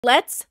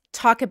Let's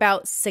talk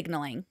about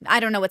signaling. I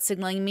don't know what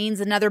signaling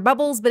means in other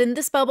bubbles, but in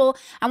this bubble,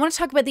 I want to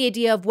talk about the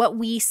idea of what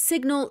we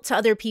signal to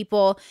other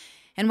people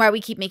and why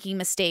we keep making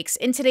mistakes.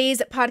 In today's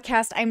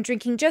podcast, I'm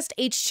drinking just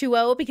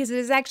H2O because it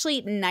is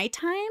actually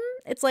nighttime.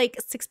 It's like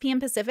 6 p.m.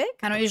 Pacific.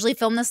 I don't usually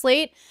film this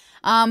late,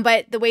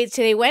 but the way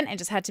today went, it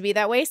just had to be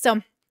that way.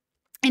 So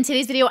in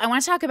today's video, I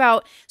want to talk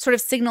about sort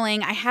of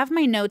signaling. I have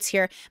my notes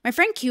here. My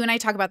friend Q and I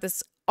talk about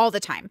this all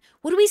the time.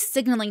 What are we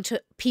signaling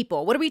to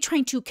people? What are we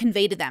trying to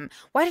convey to them?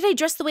 Why did I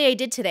dress the way I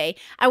did today?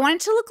 I wanted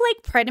to look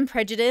like Pride and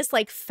Prejudice,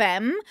 like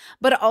femme,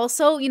 but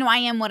also, you know, I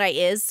am what I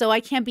is, so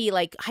I can't be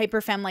like hyper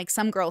femme like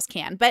some girls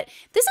can. But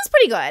this is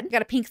pretty good. I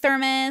got a pink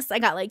thermos. I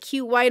got like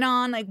cute white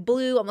on, like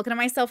blue. I'm looking at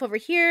myself over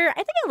here. I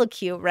think I look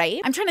cute,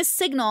 right? I'm trying to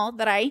signal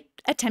that I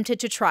attempted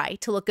to try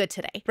to look good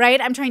today,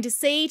 right? I'm trying to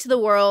say to the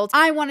world,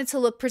 I wanted to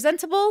look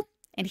presentable,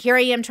 and here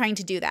I am trying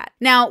to do that.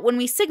 Now, when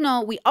we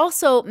signal, we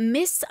also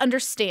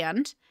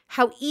misunderstand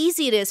how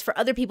easy it is for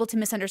other people to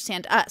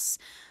misunderstand us.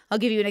 I'll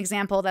give you an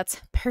example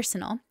that's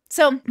personal.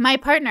 So my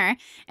partner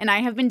and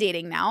I have been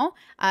dating now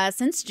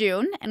since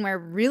June, and we're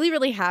really,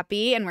 really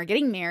happy, and we're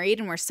getting married,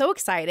 and we're so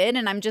excited,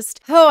 and I'm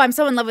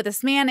so in love with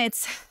this man.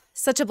 It's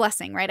such a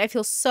blessing, right? I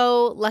feel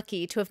so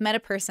lucky to have met a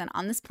person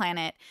on this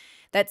planet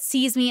that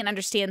sees me and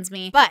understands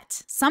me.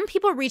 But some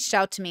people reached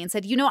out to me and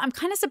said, you know, I'm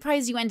kind of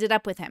surprised you ended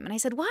up with him. And I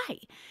said, why?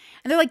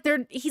 And they're like,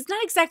 he's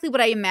not exactly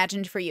what I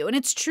imagined for you. And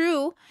it's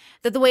true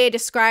that the way I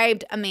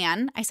described a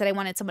man, I said I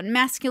wanted someone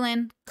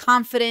masculine,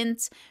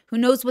 confident, who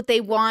knows what they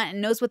want and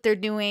knows what they're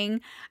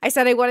doing. I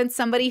said I wanted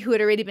somebody who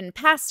had already been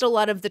past a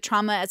lot of the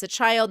trauma as a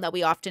child that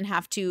we often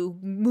have to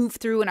move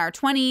through in our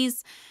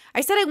 20s.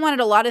 I said I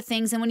wanted a lot of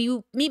things, and when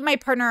you meet my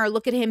partner or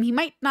look at him, he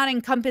might not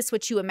encompass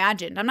what you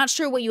imagined. I'm not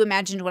sure what you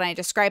imagined when I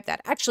described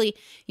that. Actually,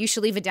 you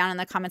should leave it down in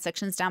the comment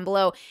sections down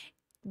below.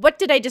 What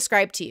did I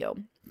describe to you?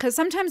 Because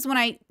sometimes when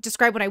I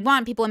describe what I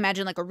want, people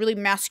imagine like a really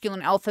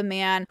masculine alpha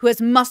man who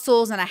has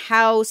muscles and a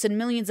house and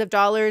millions of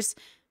dollars.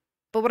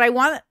 But what I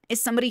want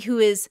is somebody who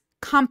is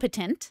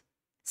competent,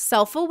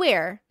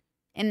 self-aware,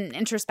 and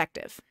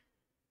introspective,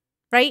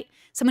 right?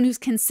 Someone who's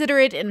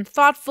considerate and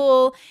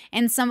thoughtful,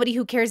 and somebody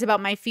who cares about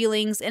my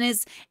feelings and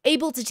is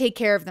able to take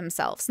care of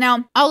themselves.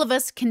 Now, all of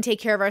us can take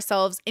care of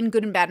ourselves in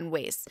good and bad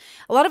ways.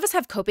 A lot of us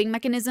have coping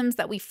mechanisms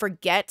that we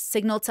forget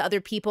signal to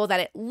other people that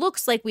it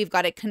looks like we've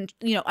got it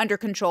under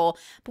control,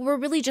 but we're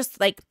really just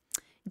like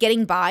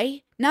getting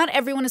by. Not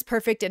everyone is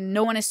perfect and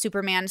no one is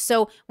Superman.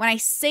 So when I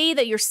say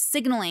that you're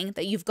signaling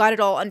that you've got it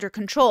all under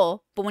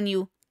control, but when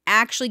you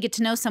actually get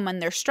to know someone,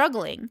 they're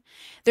struggling,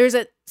 there's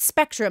a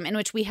spectrum in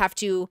which we have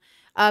to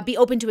be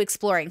open to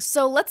exploring.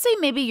 So let's say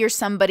maybe you're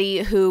somebody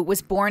who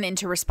was born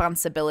into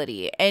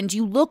responsibility and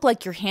you look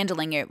like you're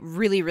handling it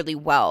really, really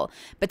well,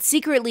 but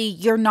secretly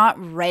you're not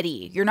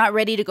ready. You're not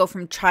ready to go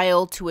from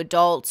child to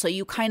adult. So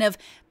you kind of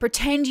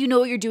pretend you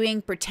know what you're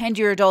doing, pretend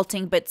you're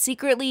adulting, but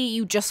secretly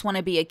you just want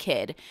to be a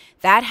kid.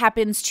 That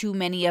happens to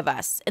many of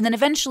us. And then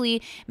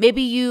eventually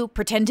maybe you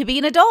pretend to be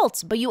an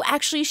adult, but you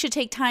actually should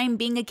take time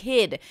being a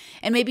kid.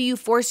 And maybe you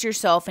force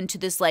yourself into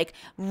this like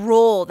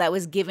role that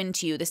was given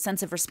to you, this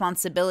sense of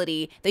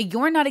responsibility that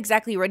you're not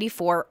exactly ready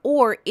for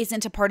or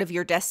isn't a part of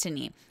your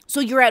destiny. So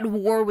you're at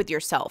war with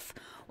yourself.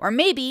 Or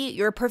maybe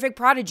you're a perfect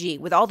prodigy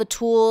with all the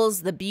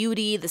tools, the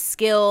beauty, the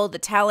skill, the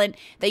talent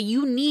that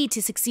you need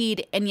to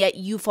succeed, and yet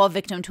you fall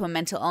victim to a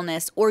mental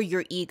illness or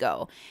your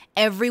ego.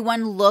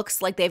 Everyone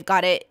looks like they've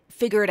got it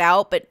figured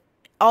out, but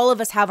all of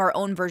us have our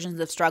own versions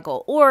of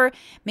struggle. Or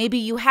maybe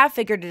you have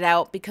figured it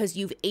out because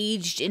you've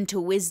aged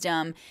into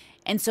wisdom,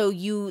 and so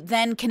you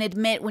then can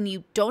admit when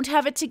you don't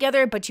have it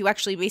together, but you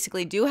actually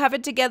basically do have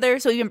it together.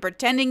 So even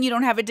pretending you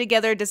don't have it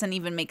together doesn't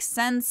even make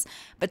sense,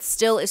 but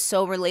still is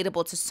so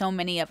relatable to so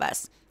many of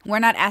us. We're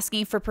not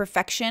asking for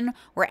perfection.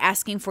 We're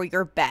asking for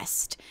your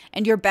best.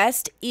 And your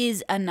best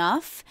is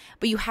enough,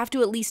 but you have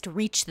to at least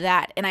reach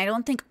that. And I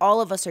don't think all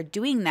of us are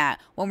doing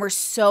that when we're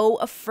so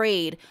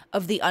afraid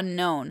of the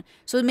unknown.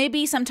 So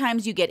maybe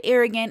sometimes you get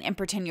arrogant and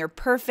pretend you're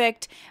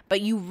perfect, but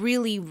you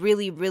really,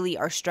 really, really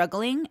are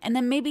struggling. And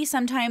then maybe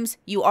sometimes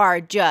you are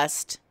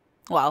just,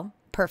 well,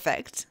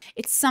 perfect.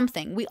 It's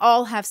something. We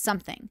all have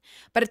something.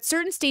 But at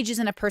certain stages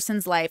in a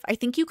person's life, I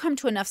think you come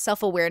to enough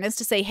self-awareness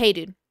to say, hey,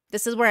 dude,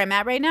 this is where I'm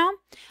at right now.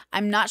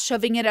 I'm not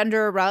shoving it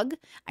under a rug.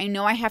 I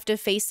know I have to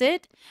face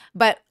it,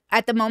 but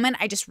at the moment,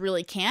 I just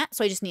really can't.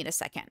 So I just need a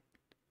second.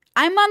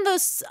 I'm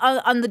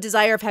on the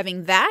desire of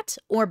having that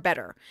or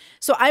better.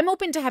 So I'm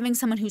open to having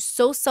someone who's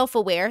so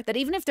self-aware that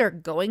even if they're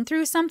going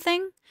through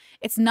something,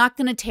 it's not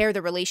going to tear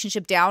the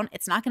relationship down.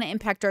 It's not going to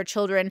impact our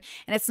children,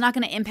 and it's not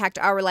going to impact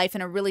our life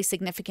in a really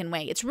significant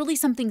way. It's really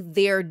something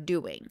they're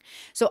doing.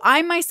 So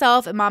I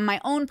myself am on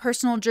my own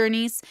personal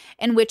journeys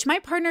in which my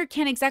partner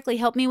can't exactly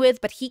help me with,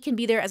 but he can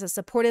be there as a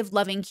supportive,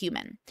 loving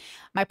human.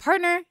 My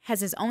partner has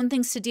his own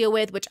things to deal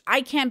with, which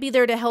I can't be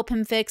there to help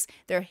him fix.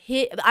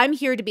 I'm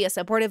here to be a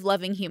supportive,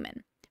 loving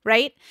human,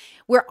 right?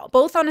 We're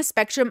both on a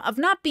spectrum of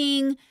not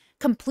being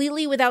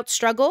completely without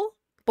struggle,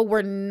 but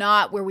we're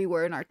not where we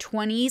were in our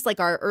 20s, like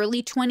our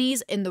early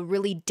 20s, in the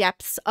really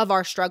depths of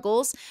our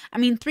struggles. I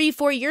mean,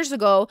 3-4 years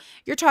ago,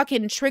 you're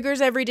talking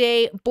triggers every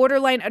day,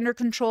 borderline under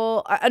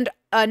control,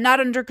 not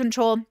under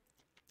control,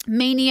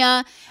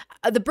 mania.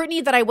 The Brittany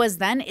that I was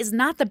then is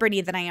not the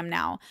Brittany that I am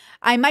now.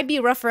 I might be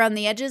rough around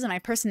the edges and my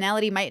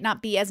personality might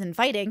not be as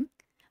inviting,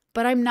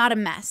 but I'm not a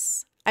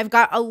mess. I've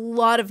got a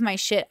lot of my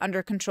shit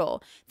under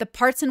control. The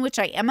parts in which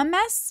I am a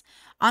mess,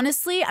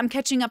 honestly, I'm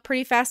catching up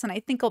pretty fast and I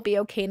think I'll be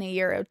okay in a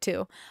year or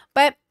two.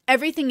 But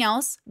everything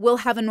else will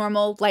have a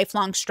normal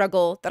lifelong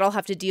struggle that I'll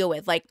have to deal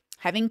with, like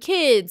having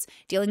kids,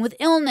 dealing with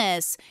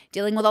illness,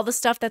 dealing with all the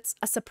stuff that's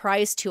a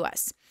surprise to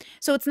us.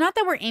 So it's not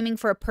that we're aiming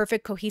for a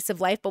perfect cohesive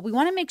life, but we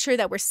want to make sure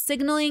that we're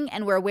signaling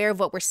and we're aware of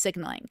what we're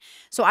signaling.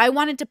 So I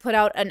wanted to put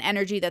out an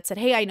energy that said,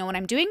 hey, I know what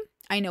I'm doing.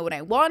 I know what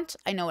I want.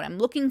 I know what I'm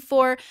looking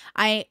for.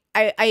 I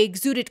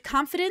exuded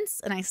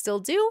confidence, and I still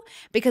do,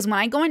 because when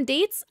I go on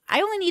dates, I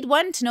only need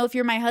one to know if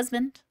you're my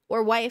husband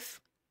or wife.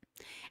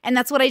 And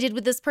that's what I did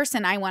with this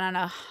person. I went on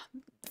a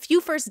few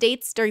first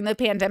dates during the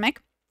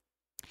pandemic.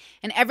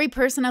 And every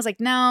person I was like,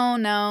 no,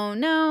 no,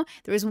 no.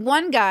 There was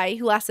one guy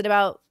who lasted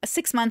about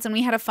 6 months and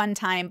we had a fun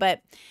time,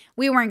 but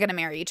we weren't going to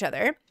marry each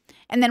other.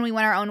 And then we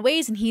went our own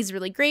ways and he's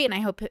really great and I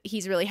hope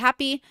he's really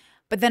happy.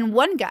 But then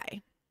one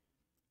guy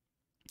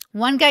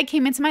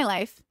came into my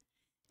life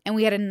and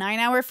we had a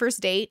 9-hour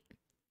first date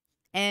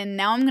and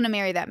now I'm going to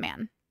marry that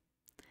man.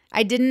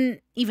 I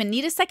didn't even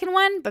need a second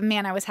one, but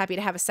man, I was happy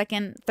to have a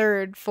second,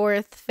 third,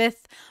 fourth,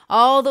 fifth,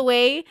 all the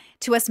way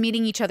to us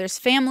meeting each other's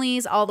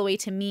families, all the way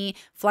to me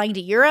flying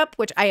to Europe,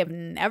 which I have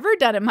never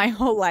done in my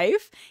whole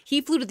life. He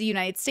flew to the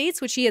United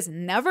States, which he has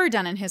never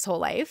done in his whole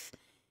life.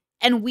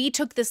 And we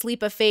took this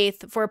leap of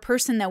faith for a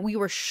person that we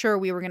were sure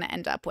we were going to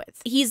end up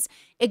with. He's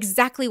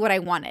exactly what I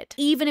wanted,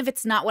 even if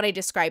it's not what I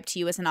described to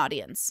you as an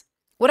audience.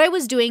 What I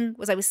was doing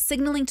was I was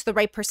signaling to the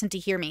right person to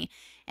hear me.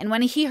 And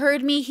when he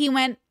heard me, he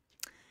went,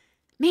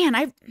 man,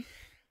 I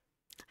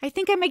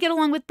think I might get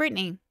along with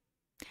Brittany.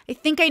 I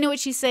think I know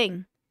what she's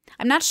saying.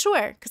 I'm not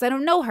sure because I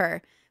don't know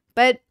her,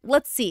 but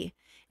let's see.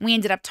 And we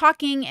ended up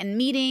talking and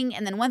meeting,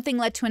 and then one thing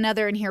led to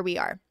another, and here we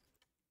are.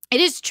 It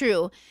is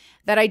true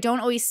that I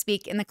don't always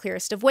speak in the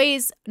clearest of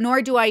ways,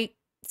 nor do I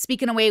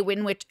speak in a way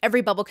in which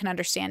every bubble can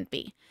understand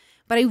me.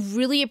 But I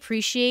really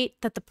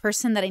appreciate that the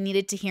person that I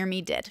needed to hear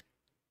me did,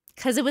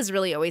 because it was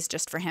really always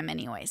just for him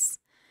anyways.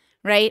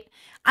 Right?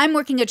 I'm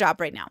working a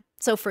job right now.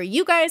 So for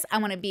you guys, I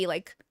want to be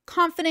like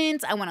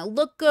confident. I want to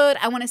look good.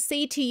 I want to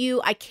say to you,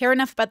 I care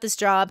enough about this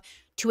job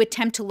to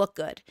attempt to look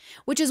good,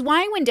 which is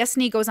why when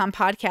Destiny goes on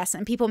podcasts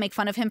and people make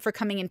fun of him for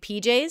coming in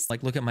PJs.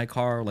 Like, look at my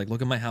car, like,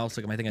 look at my house,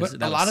 look at my thing.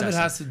 But a lot of it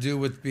has to do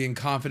with being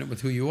confident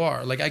with who you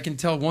are. Like, I can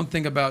tell one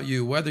thing about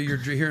you, whether you're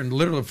here in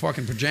literal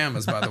fucking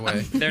pajamas, by the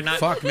way. They're not.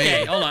 Fuck me.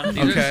 Okay, hold on.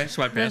 These okay. are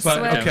sweatpants. But,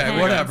 okay,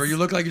 Sweatpants. whatever. You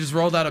look like you just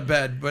rolled out of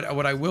bed. But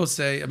what I will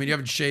say, I mean, you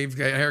haven't shaved,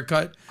 got a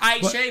haircut. I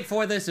shaved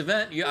for this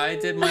event. I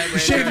did my. You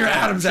shaved your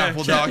Adam's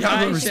apple, dog. Have a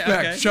little respect.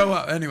 Okay. Show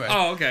up. Anyway.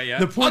 Oh, okay, yeah.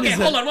 The point is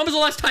hold on. When was the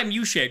last time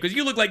you shaved? Because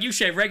you look like you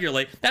shave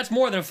regularly. That's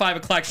more than a 5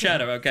 o'clock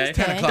shadow, okay?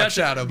 10 o'clock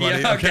shadow, buddy.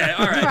 Yeah, okay,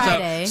 all right.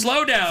 Friday. So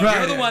slow down. Friday.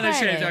 You're the one that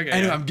Friday. shaved. Okay.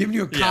 Anyway, I'm giving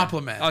you a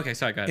compliment. Yeah. Okay,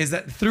 sorry, go ahead. Is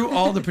that through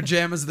all the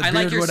pajamas, the I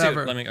beard, like your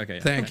whatever. suit. Okay.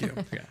 Thank you.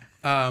 Okay.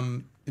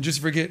 And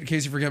just in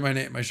case you forget my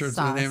name, my shirt's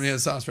the name of the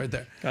sauce right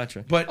there.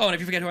 Gotcha. But and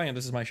if you forget who I am,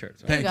 this is my shirt.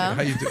 So. thank you. go.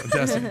 How you doing,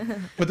 Destiny?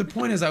 But the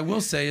point is, I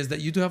will say, is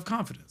that you do have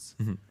confidence,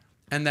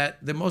 and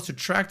that the most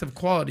attractive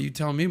quality, you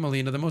tell me,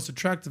 Melina, the most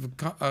attractive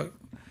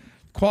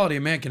quality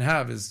a man can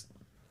have is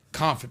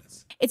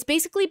confidence. It's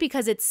basically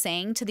because it's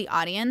saying to the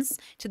audience,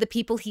 to the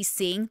people he's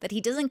seeing, that he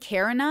doesn't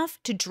care enough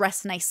to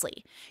dress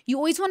nicely. You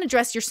always want to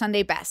dress your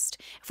Sunday best.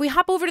 If we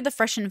hop over to the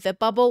Fresh and Fit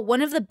bubble, one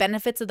of the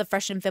benefits of the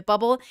Fresh and Fit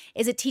bubble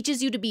is it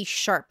teaches you to be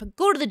sharp.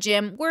 Go to the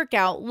gym, work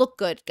out, look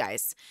good,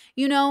 guys.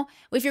 You know,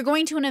 if you're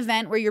going to an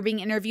event where you're being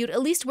interviewed,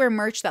 at least wear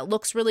merch that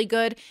looks really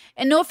good.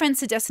 And no offense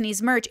to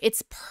Destiny's merch,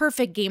 it's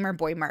perfect gamer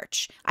boy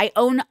merch. I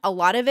own a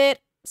lot of it,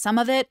 some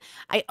of it.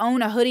 I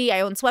own a hoodie,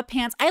 I own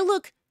sweatpants. I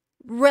look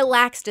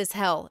relaxed as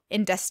hell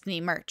in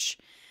Destiny merch.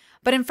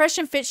 But in Fresh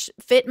and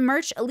Fit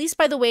merch, at least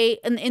by the way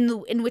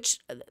in which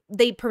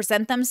they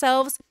present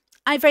themselves,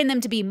 I find them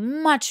to be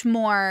much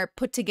more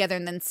put together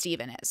than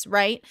Steven is,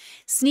 right?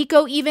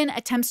 Sneeko even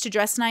attempts to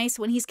dress nice.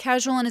 When he's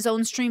casual in his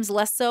own streams,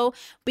 less so,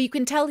 but you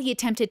can tell he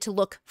attempted to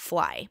look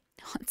fly.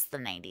 It's the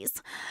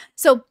 90s.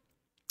 So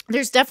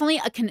there's definitely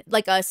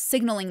a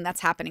signaling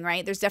that's happening,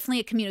 right? There's definitely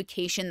a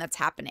communication that's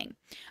happening.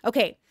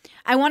 Okay,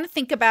 I want to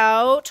think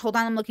about, hold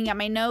on, I'm looking at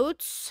my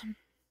notes.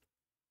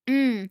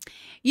 You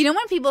know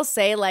when people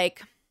say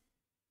like,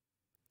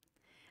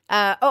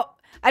 I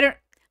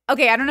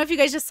don't know if you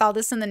guys just saw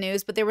this in the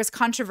news, but there was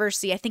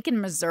controversy, I think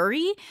in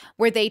Missouri,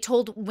 where they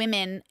told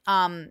women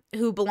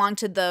who belonged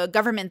to the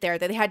government there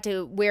that they had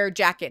to wear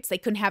jackets. They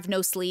couldn't have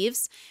no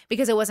sleeves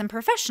because it wasn't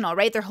professional,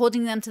 right? They're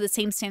holding them to the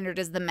same standard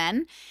as the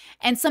men.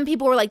 And some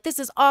people were like, this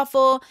is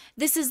awful.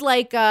 This is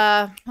like,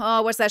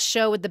 what's that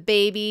show with the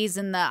babies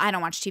and I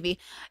don't watch TV.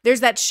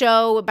 There's that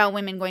show about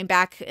women going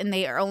back and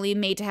they are only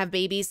made to have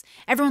babies.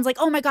 Everyone's like,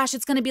 oh my gosh,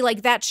 it's going to be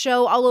like that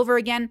show all over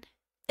again.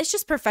 it's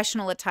just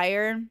professional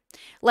attire.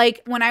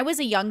 Like when I was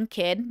a young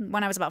kid,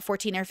 when I was about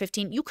 14 or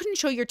 15, you couldn't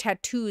show your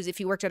tattoos if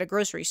you worked at a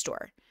grocery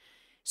store.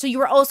 So you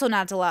were also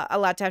not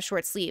allowed to have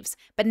short sleeves.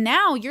 But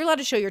now you're allowed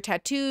to show your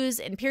tattoos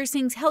and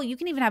piercings. Hell, you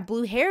can even have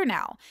blue hair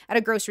now at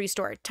a grocery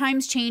store.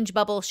 Times change,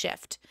 bubble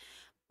shift.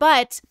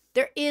 But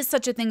there is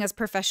such a thing as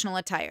professional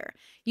attire.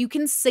 You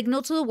can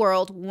signal to the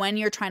world when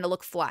you're trying to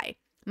look fly.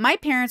 My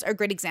parents are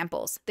great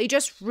examples. They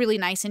dress really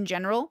nice in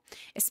general,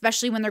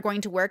 especially when they're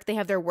going to work. They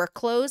have their work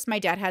clothes. My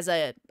dad has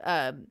a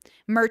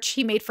merch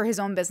he made for his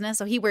own business,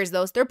 so he wears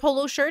those. They're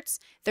polo shirts.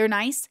 They're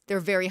nice. They're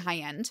very high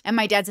end. And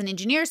my dad's an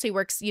engineer, so he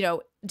works,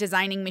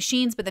 designing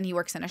machines, but then he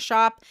works in a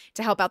shop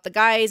to help out the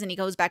guys, and he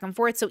goes back and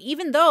forth. So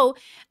even though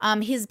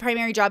his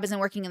primary job isn't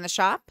working in the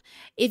shop,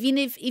 even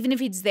if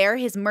he's there,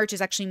 his merch is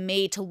actually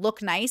made to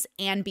look nice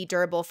and be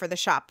durable for the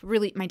shop.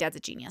 Really, my dad's a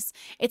genius.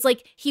 It's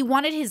like he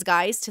wanted his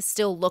guys to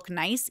still look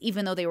nice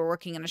even though they were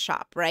working in a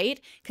shop,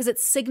 right? Because it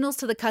signals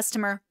to the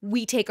customer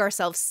we take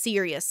ourselves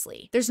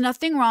seriously. There's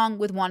nothing wrong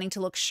with wanting to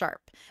look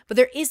sharp, but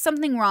there is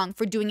something wrong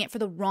for doing it for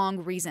the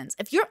wrong reasons.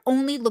 If you're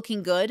only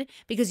looking good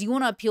because you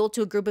want to appeal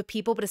to a group of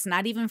people, but it's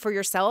not even for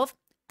yourself,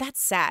 that's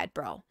sad,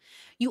 bro.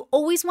 You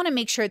always want to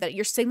make sure that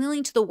you're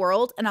signaling to the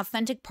world an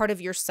authentic part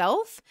of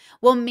yourself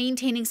while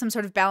maintaining some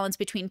sort of balance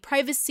between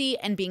privacy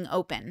and being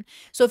open.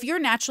 So if you're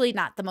naturally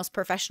not the most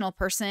professional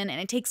person and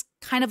it takes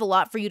kind of a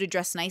lot for you to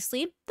dress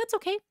nicely, that's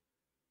okay.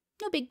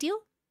 No big deal,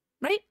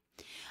 right?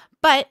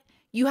 But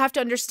you have to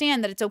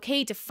understand that it's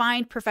okay to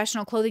find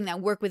professional clothing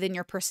that work within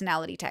your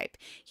personality type.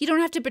 You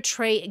don't have to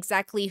betray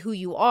exactly who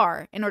you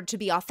are in order to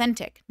be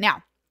authentic.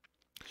 Now,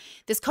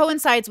 this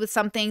coincides with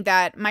something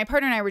that my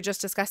partner and I were just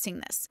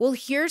discussing this. We'll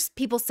hear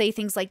people say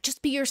things like,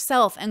 just be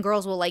yourself and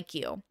girls will like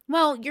you.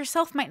 Well,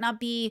 yourself might not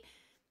be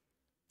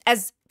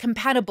as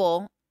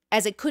compatible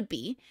as it could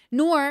be,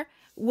 nor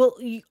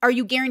are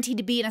you guaranteed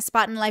to be in a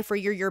spot in life where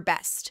you're your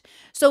best.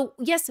 So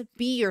yes,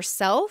 be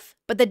yourself,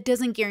 but that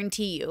doesn't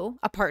guarantee you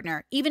a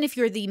partner. Even if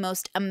you're the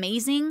most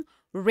amazing,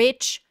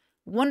 rich,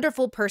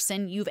 wonderful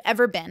person you've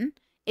ever been,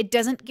 it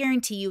doesn't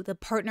guarantee you the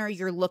partner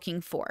you're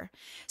looking for.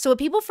 So what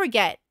people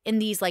forget in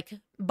these like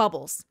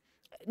bubbles,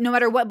 no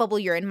matter what bubble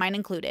you're in, mine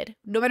included,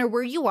 no matter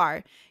where you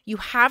are, you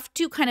have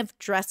to kind of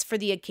dress for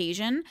the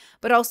occasion,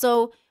 but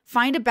also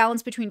find a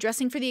balance between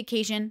dressing for the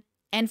occasion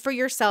and for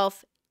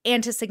yourself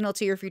and to signal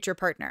to your future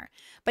partner.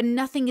 But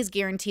nothing is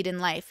guaranteed in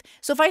life.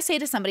 So if I say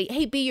to somebody,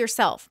 hey, be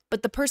yourself,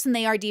 but the person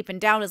they are deep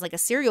and down is like a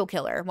serial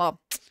killer, well,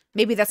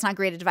 maybe that's not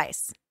great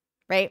advice,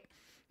 right?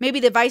 Maybe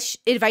the advice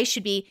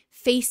should be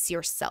face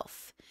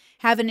yourself.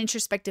 Have an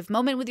introspective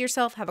moment with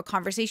yourself, have a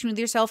conversation with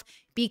yourself,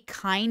 be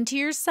kind to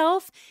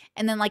yourself,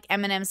 and then like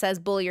Eminem says,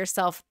 bully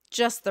yourself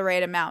just the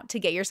right amount to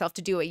get yourself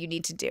to do what you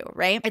need to do,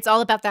 right? It's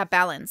all about that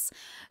balance.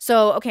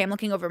 So, okay, I'm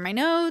looking over my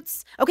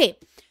notes. Okay,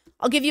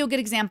 I'll give you a good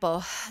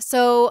example.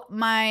 So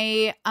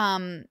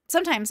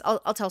sometimes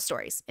I'll tell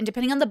stories, and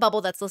depending on the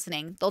bubble that's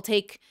listening,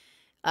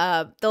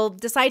 they'll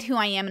decide who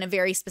I am in a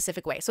very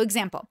specific way. So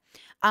example,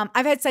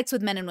 I've had sex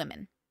with men and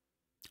women.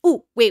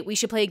 Ooh, wait, we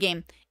should play a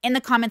game. In the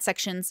comment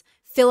sections,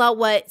 fill out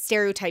what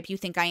stereotype you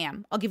think I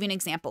am. I'll give you an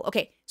example.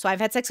 Okay, so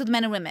I've had sex with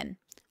men and women.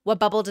 What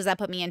bubble does that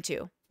put me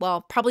into?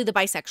 Well, probably the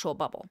bisexual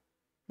bubble,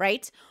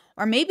 right?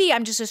 Or maybe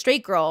I'm just a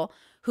straight girl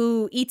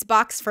who eats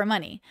box for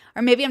money.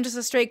 Or maybe I'm just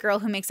a straight girl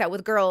who makes out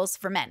with girls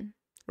for men,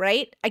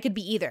 right? I could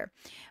be either.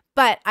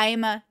 But I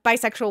am a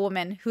bisexual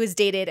woman who has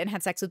dated and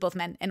had sex with both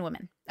men and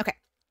women. Okay.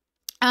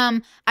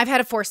 I've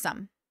had a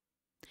foursome.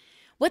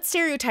 What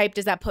stereotype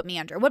does that put me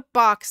under? What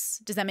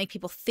box does that make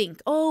people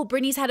think? Oh,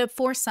 Brittany's had a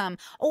foursome.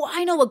 Oh,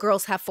 I know what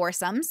girls have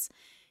foursomes.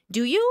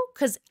 Do you?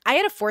 Because I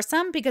had a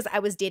foursome because I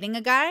was dating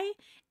a guy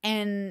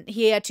and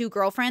he had two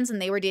girlfriends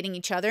and they were dating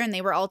each other and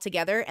they were all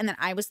together. And then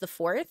I was the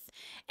fourth.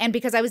 And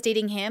because I was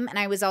dating him and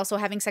I was also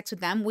having sex with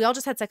them, we all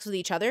just had sex with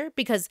each other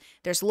because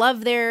there's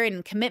love there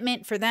and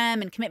commitment for them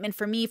and commitment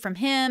for me from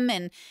him.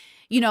 And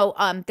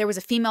there was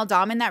a female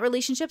dom in that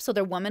relationship, so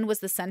their woman was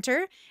the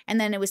center, and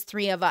then it was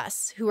three of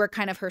us who were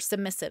kind of her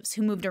submissives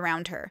who moved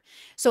around her.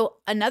 So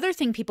another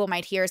thing people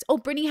might hear is, oh,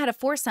 Brittany had a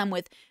foursome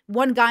with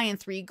one guy and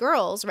three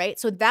girls, right?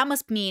 So that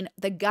must mean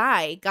the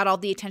guy got all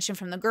the attention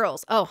from the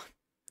girls. Oh,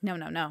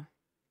 no.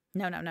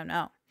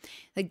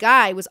 The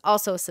guy was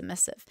also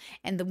submissive,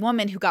 and the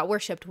woman who got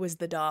worshipped was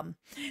the dom.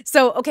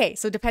 So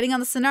depending on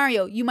the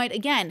scenario, you might,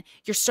 again,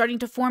 you're starting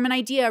to form an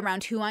idea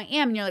around who I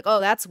am, and you're like, oh,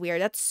 that's weird.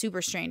 That's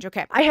super strange.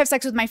 Okay, I have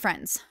sex with my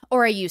friends,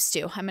 or I used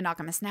to. I'm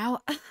monogamous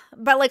now,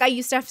 but I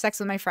used to have sex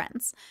with my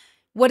friends.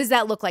 What does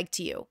that look like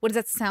to you? What does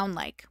that sound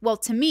like? Well,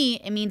 to me,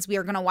 it means we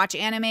are going to watch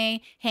anime,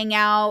 hang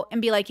out, and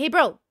be like, hey,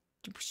 bro,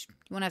 you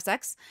want to have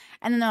sex?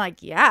 And then they're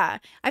like, yeah,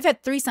 I've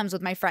had threesomes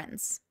with my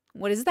friends.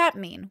 What does that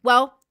mean?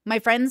 Well, my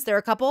friends, they're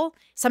a couple.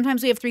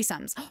 Sometimes we have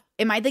threesomes.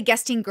 Am I the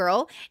guesting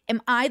girl? Am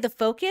I the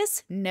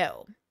focus?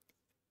 No.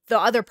 The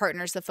other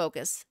partner's the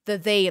focus, the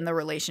they in the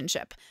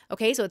relationship.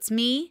 Okay, so it's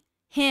me,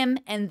 him,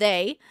 and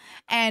they,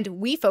 and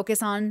we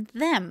focus on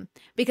them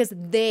because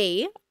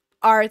they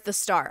are the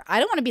star. I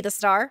don't want to be the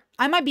star.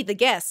 I might be the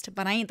guest,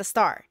 but I ain't the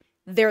star.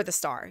 they're the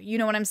star. You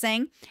know what I'm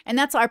saying? And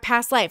that's our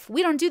past life.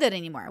 We don't do that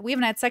anymore. We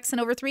haven't had sex in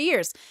over 3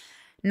 years.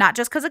 Not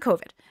just because of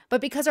COVID, but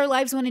because our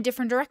lives went in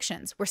different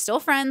directions. We're still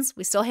friends.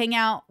 We still hang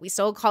out. We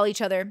still call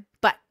each other.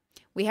 But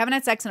we haven't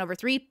had sex in over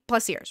 3+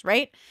 years,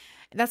 right?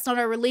 That's not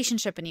our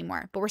relationship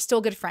anymore, but we're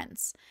still good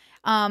friends.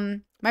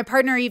 My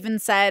partner even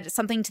said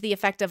something to the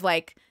effect of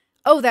like,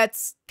 oh,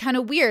 that's kind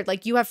of weird.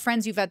 Like, you have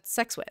friends you've had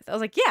sex with. I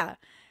was like, yeah.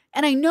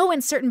 And I know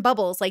in certain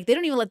bubbles, like, they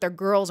don't even let their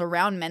girls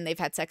around men they've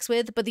had sex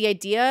with. But the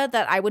idea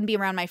that I wouldn't be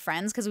around my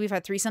friends because we've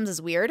had threesomes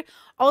is weird.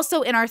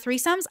 Also, in our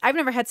threesomes, I've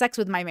never had sex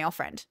with my male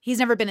friend. He's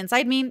never been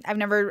inside me. I've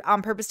never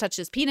on purpose touched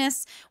his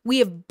penis. We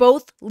have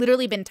both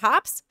literally been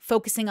tops,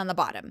 focusing on the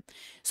bottom.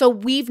 So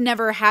we've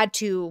never had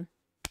to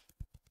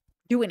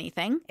do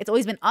anything. It's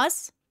always been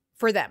us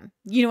for them.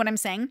 You know what I'm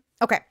saying?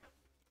 Okay.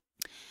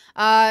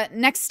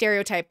 Next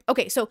stereotype.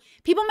 Okay, so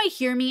people might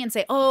hear me and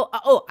say,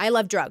 oh, I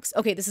love drugs.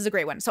 Okay, this is a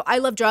great one. So I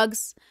love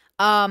drugs.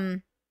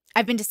 I've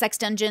been to sex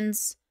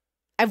dungeons.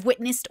 I've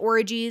witnessed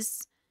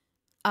orgies.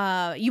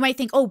 You might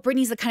think, oh,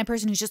 Brittany's the kind of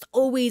person who's just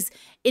always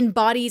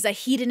embodies a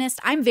hedonist.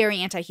 I'm very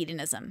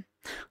anti-hedonism.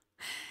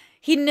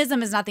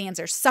 Hedonism is not the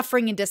answer.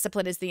 Suffering and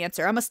discipline is the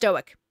answer. I'm a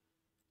stoic.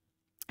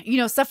 You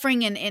know,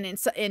 suffering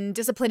and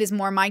discipline is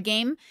more my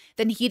game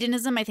than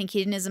hedonism. I think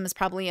hedonism is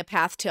probably a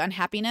path to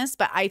unhappiness,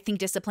 but I think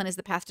discipline is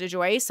the path to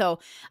joy. So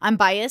I'm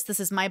biased. This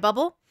is my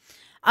bubble.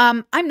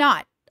 I'm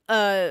not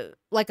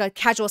like a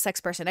casual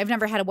sex person. I've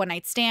never had a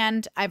one-night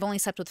stand. I've only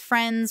slept with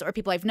friends or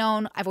people I've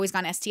known. I've always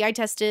gotten STI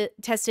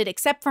tested,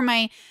 except for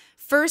my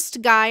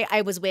first guy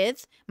I was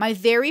with. My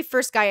very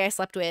first guy I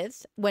slept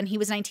with when he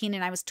was 19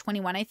 and I was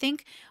 21, I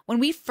think. When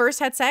we first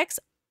had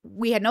sex,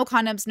 we had no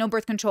condoms, no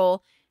birth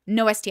control,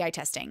 no STI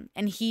testing.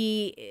 And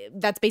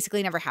that's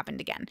basically never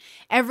happened again.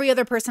 Every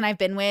other person I've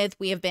been with,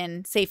 we have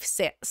been safe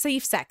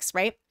sex,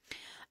 right?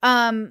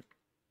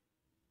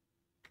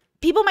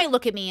 People might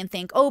look at me and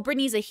think, oh,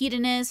 Brittany's a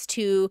hedonist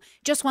who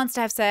just wants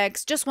to have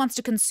sex, just wants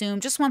to consume,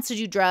 just wants to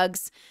do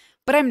drugs.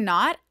 But I'm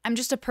not. I'm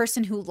just a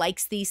person who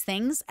likes these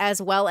things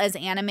as well as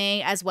anime,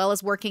 as well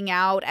as working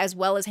out, as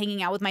well as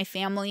hanging out with my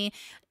family.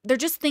 They're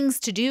just things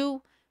to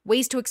do,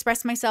 ways to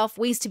express myself,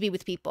 ways to be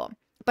with people.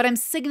 But I'm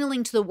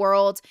signaling to the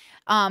world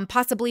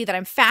possibly that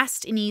I'm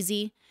fast and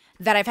easy,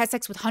 that I've had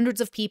sex with hundreds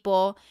of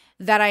people,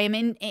 that I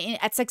am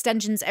at sex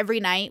dungeons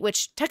every night,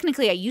 which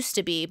technically I used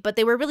to be, but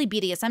they were really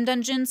BDSM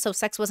dungeons, so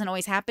sex wasn't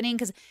always happening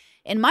because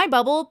in my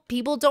bubble,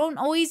 people don't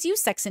always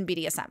use sex in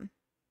BDSM.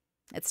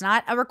 It's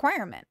not a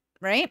requirement,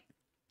 right?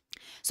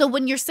 So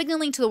when you're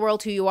signaling to the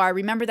world who you are,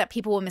 remember that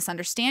people will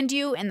misunderstand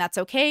you, and that's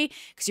okay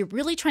because you're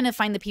really trying to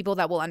find the people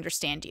that will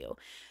understand you.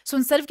 So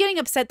instead of getting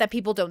upset that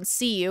people don't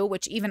see you,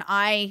 which even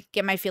I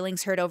get my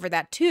feelings hurt over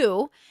that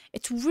too,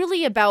 it's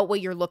really about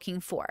what you're looking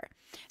for.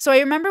 So I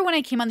remember when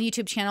I came on the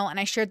YouTube channel and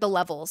I shared the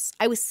levels,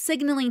 I was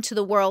signaling to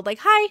the world like,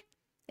 hi,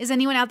 is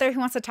anyone out there who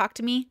wants to talk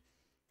to me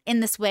in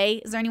this way?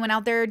 Is there anyone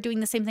out there doing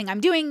the same thing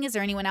I'm doing? Is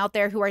there anyone out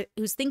there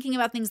who's thinking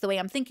about things the way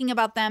I'm thinking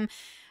about them?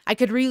 I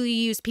could really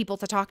use people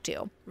to talk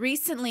to.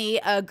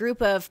 Recently, a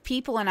group of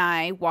people and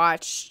I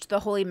watched The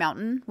Holy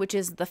Mountain, which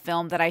is the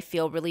film that I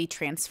feel really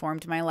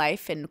transformed my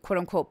life and quote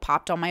unquote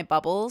popped all my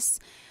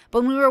bubbles.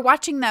 But when we were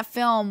watching that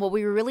film, what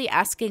we were really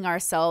asking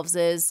ourselves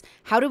is,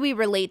 how do we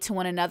relate to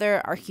one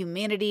another, our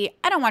humanity?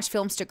 I don't watch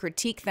films to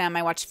critique them.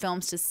 I watch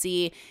films to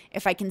see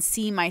if I can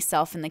see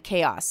myself in the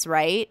chaos,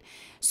 right?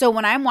 So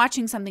when I'm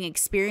watching something,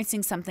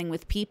 experiencing something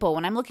with people,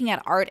 when I'm looking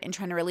at art and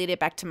trying to relate it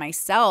back to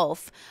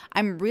myself,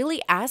 I'm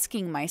really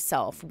asking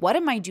myself, what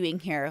am I doing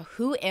here?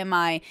 Who am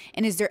I?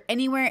 And is there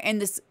anywhere in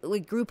this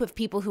group of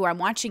people who I'm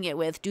watching it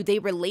with, do they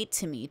relate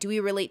to me? Do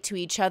we relate to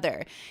each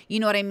other? You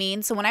know what I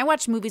mean? So when I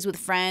watch movies with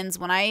friends,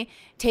 when I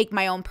take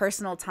my own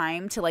personal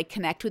time to like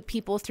connect with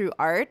people through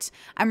art,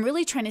 I'm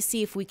really trying to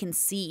see if we can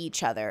see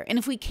each other. And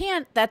if we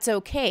can't, that's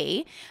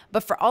okay.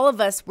 But for all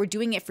of us, we're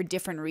doing it for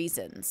different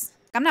reasons.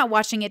 I'm not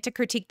watching it to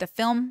critique the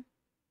film.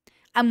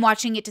 I'm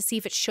watching it to see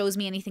if it shows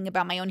me anything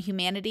about my own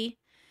humanity.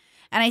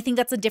 And I think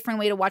that's a different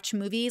way to watch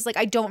movies. Like,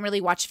 I don't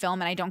really watch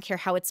film and I don't care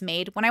how it's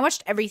made. When I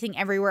watched Everything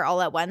Everywhere All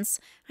at Once,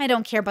 I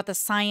don't care about the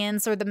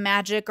science or the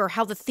magic or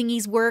how the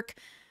thingies work.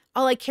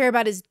 All I care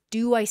about is,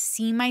 do I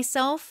see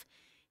myself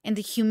in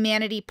the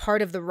humanity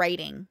part of the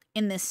writing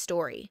in this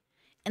story?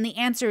 And the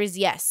answer is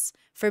yes.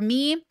 For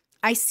me,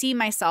 I see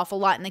myself a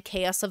lot in the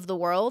chaos of the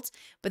world,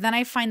 but then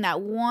I find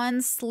that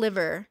one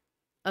sliver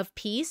of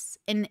peace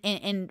and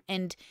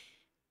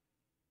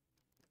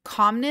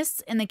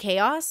calmness in the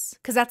chaos,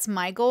 because that's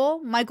my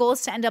goal. My goal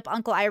is to end up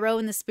Uncle Iroh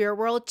in the spirit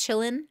world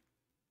chilling,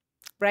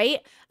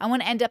 right? I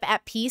want to end up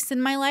at peace in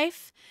my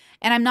life,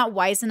 and I'm not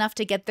wise enough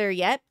to get there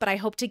yet, but I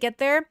hope to get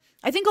there.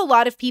 I think a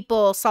lot of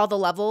people saw the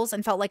levels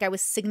and felt like I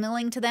was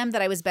signaling to them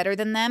that I was better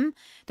than them.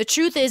 The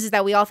truth is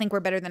that we all think we're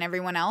better than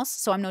everyone else,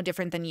 so I'm no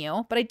different than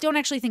you, but I don't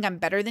actually think I'm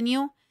better than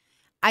you.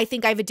 I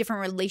think I have a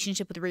different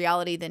relationship with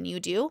reality than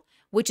you do,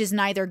 which is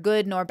neither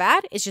good nor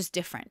bad. It's just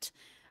different.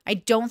 I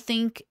don't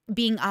think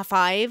being a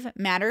 5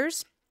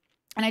 matters,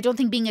 and I don't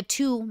think being a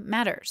 2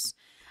 matters.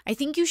 I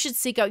think you should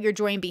seek out your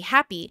joy and be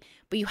happy,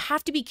 but you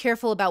have to be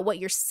careful about what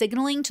you're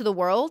signaling to the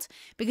world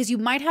because you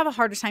might have a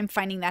harder time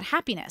finding that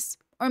happiness,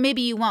 or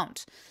maybe you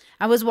won't.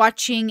 I was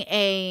watching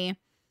a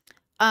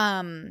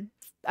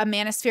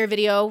Manosphere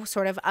video,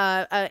 sort of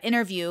a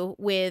interview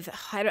with,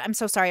 I'm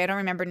so sorry, I don't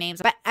remember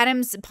names, but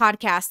Adam's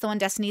podcast, the one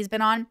Destiny's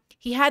been on,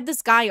 he had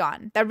this guy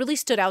on that really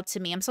stood out to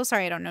me. I'm so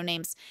sorry, I don't know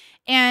names.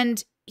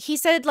 And he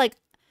said, like,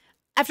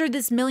 after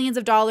this millions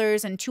of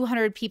dollars and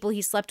 200 people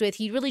he slept with,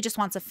 he really just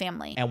wants a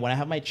family. And when I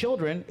have my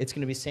children, it's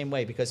going to be the same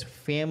way because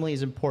family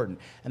is important.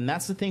 And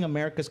that's the thing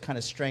America's kind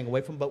of straying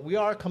away from, but we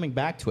are coming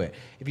back to it.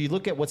 If you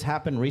look at what's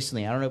happened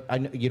recently, I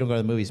know you don't go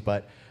to the movies,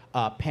 but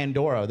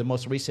Pandora, the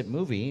most recent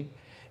movie,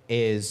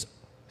 is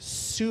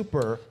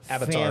super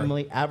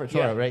family.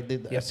 Avatar, right?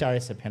 Sorry, I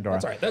said Pandora.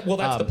 That's all right.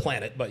 That's the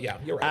planet, but yeah,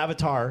 you're right.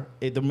 Avatar,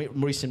 the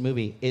recent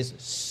movie, is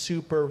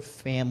super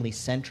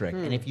family-centric.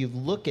 And if you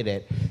look at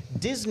it,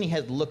 Disney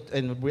had looked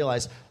and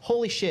realized,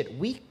 holy shit,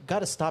 we got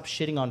to stop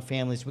shitting on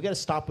families. We got to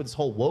stop with this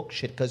whole woke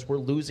shit because we're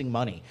losing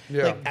money.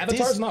 Yeah. Like,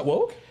 Avatar's not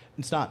woke?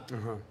 It's not.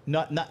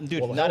 Not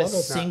dude, well, not a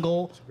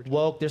single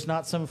woke. There's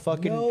not some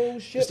fucking... No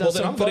shit. Well,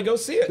 then I'm going to go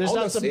see it. There's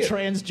not some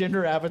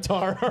transgender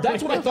avatar.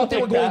 That's what I thought they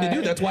were going to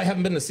do. That's why I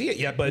haven't been to see it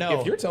yet. But No.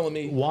 if you're telling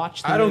me...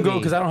 Watch the I don't movie. go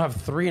because I don't have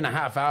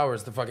 3.5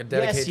 hours to fucking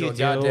dedicate Yes, to you a do.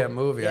 goddamn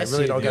movie. Yes, I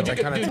really you don't do. get that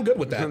kind of... I'm good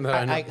with that.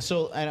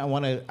 And I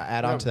want to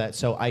add on to that.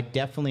 So I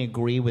definitely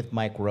agree with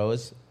Mike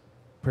Rowe's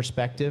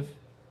perspective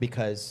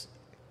because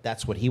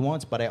that's what he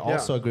wants. But I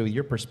also agree with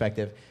your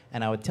perspective.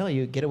 And I would tell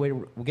you, get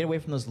away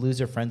from those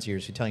loser friends of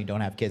yours who tell you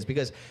don't have kids.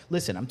 Because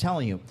listen, I'm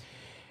telling you,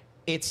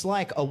 it's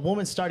like a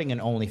woman starting an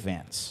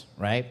OnlyFans,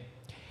 right?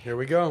 Here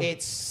we go.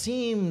 It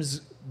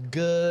seems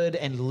good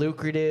and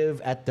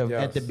lucrative at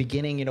the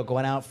beginning, you know,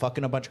 going out,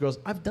 fucking a bunch of girls.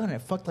 I've done it. I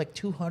fucked like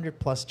 200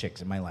 plus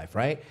chicks in my life,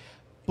 right?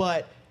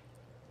 But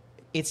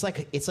it's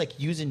like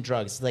using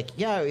drugs. It's like,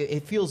 yeah,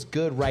 it feels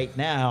good right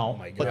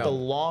now, but the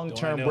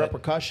long-term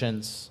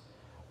repercussions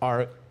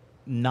are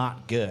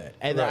not good.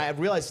 And I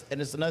realized,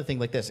 and it's another thing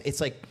like this, it's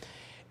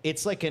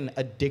like an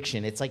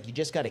addiction. It's like you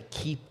just got to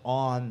keep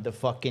on the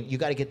fucking, you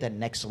got to get that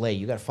next lay.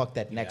 You got to fuck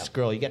that next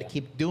girl. You got to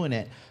keep doing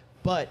it.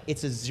 But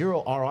it's a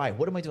zero ROI.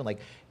 What am I doing? Like,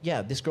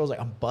 yeah, this girl's like,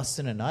 I'm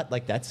busting a nut.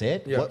 Like, that's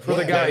it? Yeah, for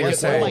the guy,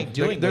 what am I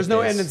doing? There's with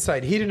no this? end in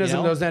sight. Hedonism,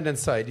 You know? there's end in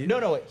sight.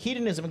 No,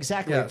 hedonism,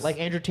 exactly. Yes. Like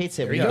Andrew Tate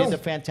said, we you go. did a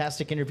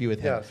fantastic interview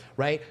with him, Yes.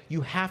 right?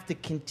 You have to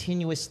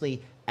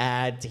continuously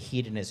add to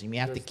hedonism. You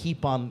have to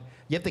keep on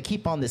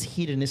this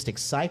hedonistic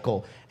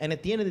cycle. And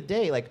at the end of the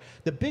day, like,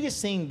 the biggest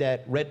thing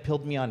that red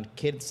pilled me on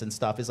kids and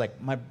stuff is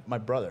like my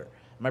brother.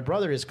 My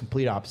brother is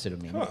complete opposite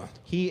of me. Huh.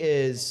 He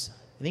is,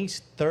 I think he's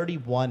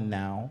 31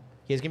 now.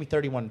 He's gonna be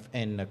 31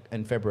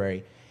 in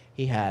February.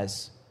 He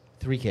has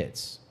 3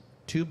 kids,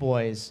 2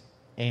 boys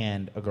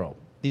and a girl.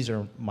 These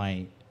are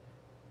my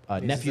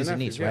nephews and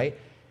nieces, right?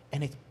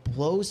 And it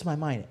blows my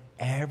mind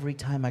every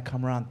time I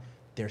come around.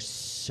 They're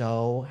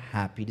so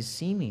happy to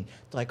see me.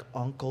 Like,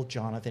 Uncle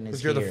Jonathan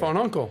is here. Because you're the fun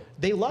uncle.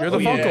 They love You're the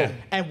me. funkle.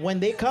 And when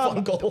they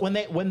come,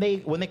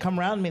 when they come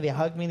around me, they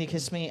hug me, they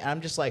kiss me, and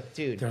I'm just like,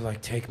 dude. They're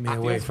like, take me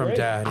away from great.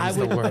 dad. He's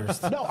the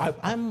worst. No,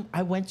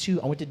 I went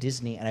to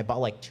Disney and I bought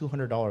like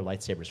 $200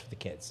 lightsabers for the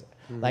kids.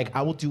 Like,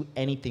 I will do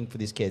anything for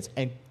these kids.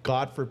 And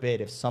God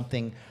forbid if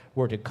something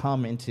were to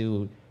come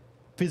into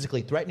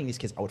physically threatening these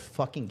kids, I would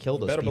fucking kill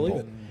those Better people.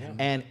 believe it. Yeah.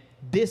 And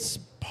this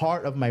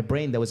part of my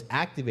brain that was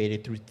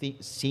activated through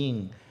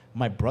seeing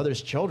my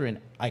brother's children,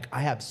 like,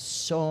 I have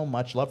so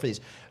much love for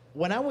these.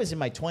 When I was in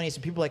my 20s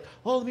and people were like,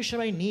 oh, let me show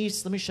my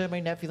niece, let me show my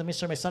nephew, let me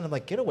show my son. I'm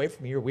like, get away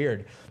from me, you're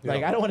weird.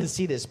 Like, I don't want to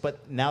see this.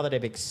 But now that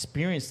I've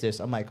experienced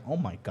this, I'm like, oh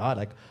my God,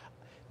 like,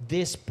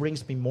 this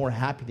brings me more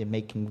happy than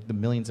making the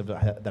millions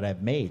that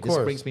I've made. This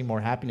brings me more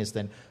happiness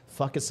than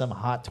fucking some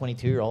hot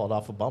 22-year-old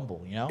off of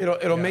Bumble, you know?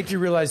 It'll make you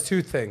realize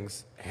 2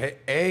 things.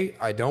 Hey,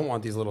 I don't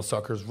want these little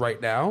suckers right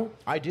now.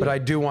 I do. But I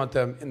do want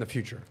them in the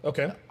future.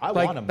 Okay. I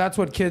Like, want them. that's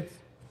what kids...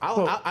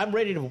 I'm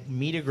ready to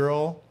meet a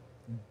girl,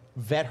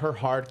 vet her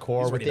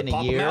hardcore He's ready to within a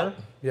pop 'em year, out?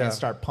 Yeah. and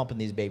start pumping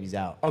these babies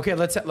out. Okay, I'm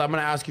going to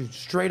ask you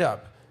straight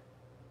up.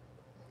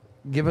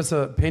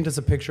 Paint us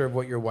a picture of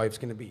what your wife's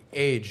going to be.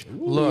 Age,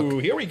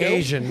 look, here we go.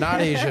 Asian, not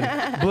Asian,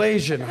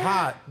 Blasian,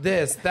 hot,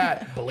 this,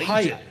 that,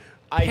 height.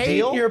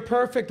 Ideal? Paint your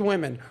perfect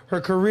women,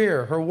 her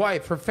career, her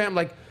wife, her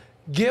family. Like,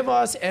 give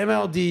us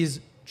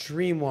MLD's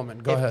dream woman.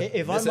 Go ahead.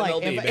 If I'm Miss like,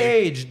 MLD, if, baby.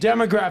 Age,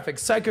 demographics,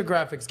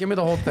 psychographics. Give me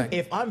the whole thing.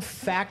 if I'm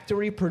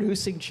factory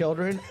producing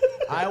children,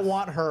 I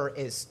want her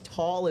as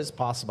tall as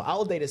possible.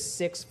 I'll date a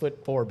 6'4"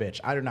 bitch.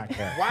 I do not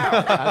care. Wow.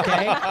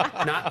 Okay.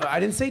 I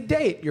didn't say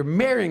date. You're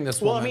marrying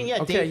this Well, woman. I mean,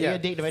 yeah, okay,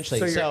 date eventually.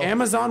 So you're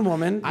Amazon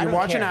woman. I You're don't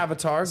watching care.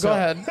 Avatar. So- Go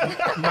ahead.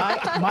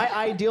 my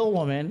ideal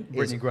woman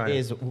Brittany Griner.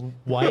 is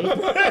white. Oh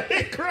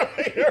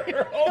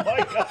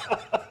my God.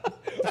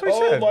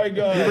 Oh my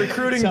God.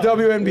 Recruiting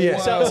WNBA.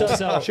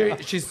 So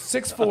She's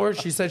 6'4".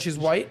 She said she's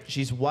white.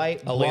 she's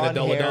white, Elena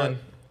blonde hair,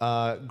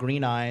 Deladon.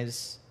 green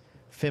eyes,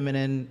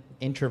 feminine,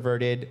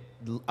 introverted,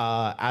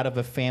 out of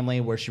a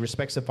family where she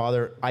respects the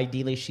father.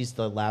 Ideally, she's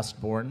the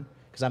last born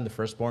because I'm the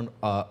firstborn.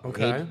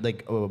 Okay.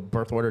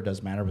 Birth order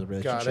does matter with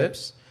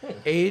relationships.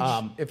 Age?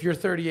 If you're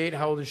 38,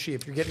 how old is she?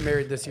 If you're getting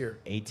married this year?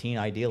 18,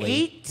 ideally.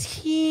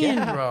 18,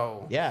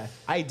 bro. Yeah,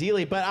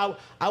 ideally. But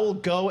I will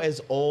go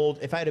as old,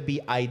 if I had to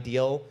be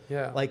ideal.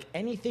 Yeah. Like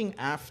anything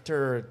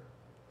after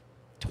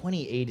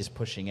 28 is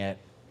pushing it.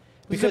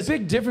 There's a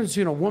big difference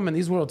between a woman,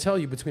 these will tell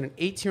you, between an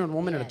 18-year-old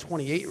woman and a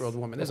 28-year-old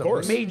woman. There's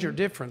a major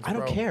difference, I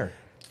don't bro. care.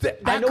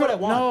 I know what I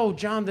want. No,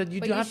 John, you But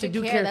do you have to should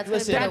do care. care. That's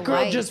Listen, gonna that be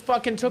girl life. just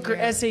fucking took her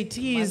Your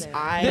SATs.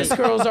 mother. This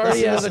girl's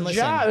already has a Listen.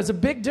 job. It's a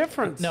big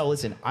difference. No,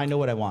 listen, I know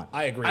what I want.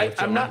 I agree with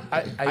John. I'm not.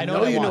 I know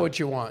what I you know want. what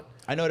you want.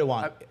 I know what I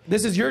want.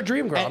 This is your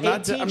dream, girl. At I'm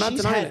not 18,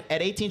 denying it.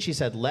 At 18, she's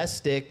had less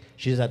dick.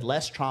 She's had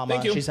less trauma.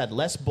 Thank you. She's had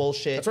less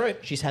bullshit. That's right.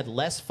 She's had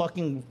less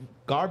fucking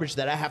garbage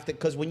that I have to.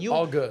 Because when you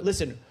All good.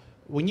 Listen,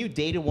 when you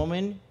date a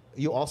woman,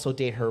 you also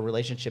date her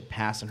relationship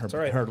past and her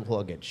right. her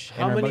luggage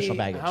and her emotional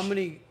baggage. How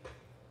many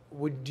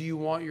do you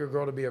want your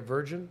girl to be a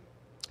virgin?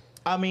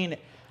 I mean,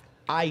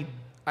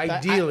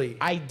 Ideally.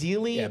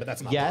 ideally, Yeah, but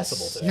that's not yes.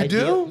 possible today. You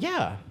do?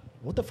 Yeah.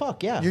 What the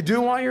fuck? Yeah. You do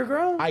want your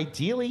girl?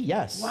 Ideally,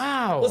 yes.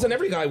 Wow. Listen,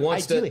 every guy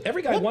wants Ideally. to.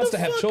 Every guy What wants the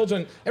to have fuck?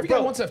 children. Every guy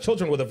Bro. wants to have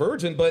children with a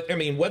virgin. But I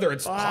mean, whether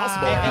it's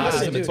possible or And not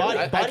listen, is a dude, material.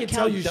 I body can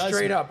tell count you does-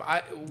 straight up,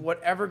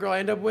 whatever girl I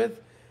end up with,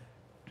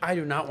 I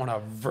do not want a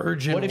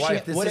virgin What if she-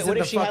 wife. This what isn't if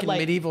the she had, fucking like-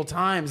 medieval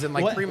times and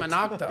like What- prima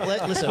nocta.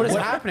 Listen, what is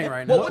what- happening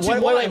right now? Well, what you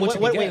want, what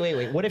you wait, get.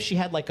 wait. What if she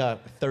had like a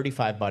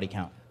 35 body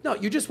count? No,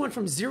 you just went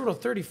from 0 to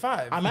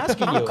 35. I'm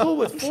asking I'm you. cool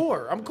with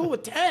 4. I'm cool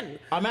with 10.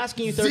 I'm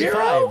asking you 35.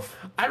 0?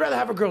 I'd rather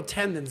have a girl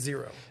 10 than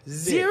 0.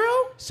 0?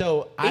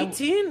 So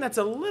 18? That's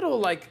a little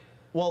like.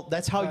 well,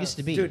 that's how it used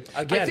to be. Dude,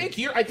 again.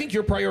 I think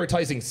you're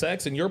prioritizing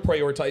sex and you're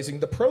prioritizing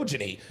the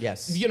progeny.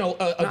 Yes. You know,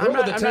 a No, girl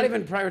with a I'm 10 not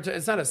even prioritizing.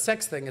 It's not a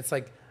sex thing. It's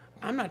like,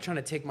 I'm not trying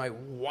to take my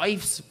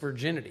wife's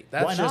virginity.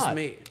 That's Why just not?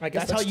 me. I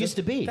guess That's how it used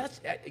to be. That's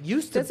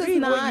used to This be.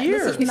 is What not.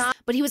 year? This is not.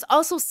 But he was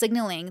also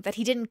signaling that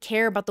he didn't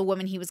care about the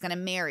woman he was going to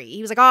marry.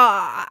 He was like,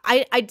 "Oh,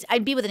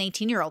 I'd be with an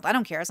 18-year-old. I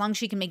don't care as long as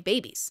she can make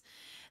babies."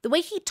 The way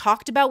he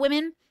talked about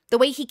women, the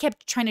way he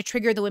kept trying to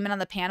trigger the women on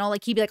the panel,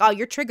 like he'd be like, "Oh,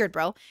 you're triggered,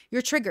 bro.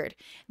 You're triggered."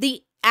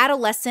 The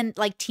adolescent,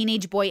 like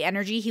teenage boy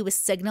energy he was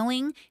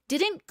signaling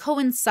didn't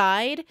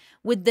coincide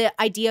with the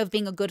idea of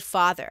being a good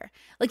father.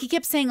 Like he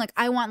kept saying, like,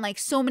 I want like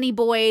so many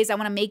boys. I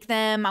want to make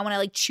them. I want to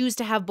like choose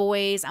to have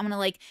boys. I want to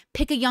like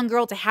pick a young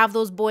girl to have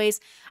those boys.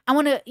 I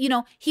want to,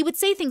 he would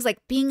say things like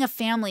being a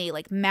family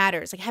like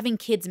matters, like having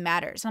kids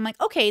matters. And I'm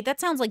like, okay, that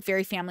sounds like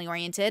very family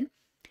oriented.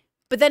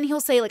 But then he'll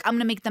say like, I'm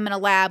going to make them in a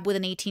lab with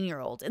an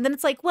 18-year-old. And then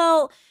it's like,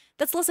 well,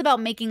 that's less about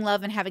making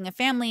love and having a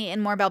family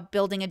and more about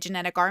building a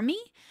genetic army,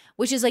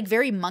 which is like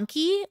very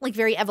monkey, like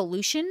very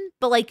evolution,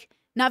 but like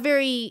not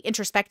very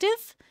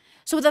introspective.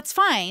 So that's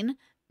fine.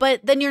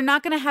 But then you're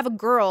not going to have a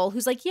girl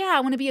who's like, yeah, I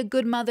want to be a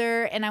good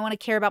mother and I want to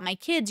care about my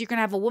kids. You're going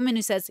to have a woman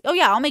who says, oh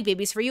yeah, I'll make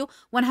babies for you.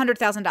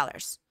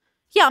 $100,000.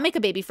 Yeah, I'll make a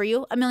baby for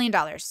you. $1 million.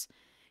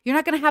 You're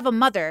not going to have a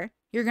mother.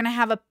 You're going to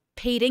have a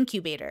paid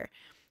incubator,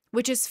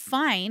 which is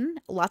fine.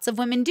 Lots of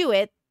women do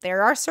it.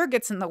 There are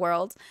surrogates in the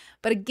world.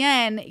 But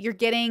again, you're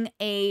getting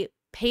a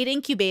paid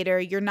incubator.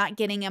 You're not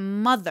getting a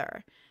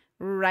mother,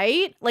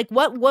 right? Like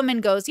what woman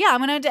goes, yeah, I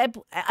want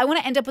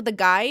to end up with a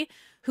guy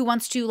who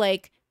wants to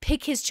like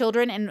pick his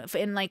children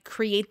and like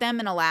create them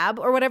in a lab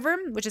or whatever,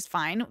 which is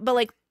fine, but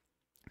like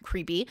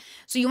creepy.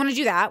 So you want to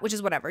do that, which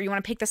is whatever. You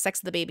want to pick the sex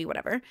of the baby,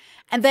 whatever.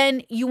 And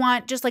then you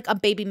want just like a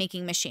baby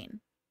making machine.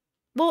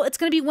 Well, it's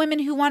going to be women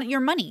who want your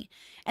money.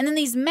 And then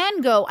these men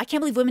go, I can't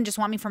believe women just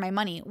want me for my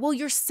money. Well,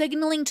 you're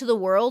signaling to the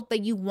world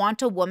that you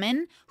want a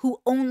woman who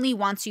only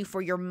wants you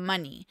for your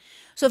money.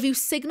 So if you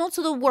signal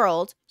to the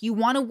world you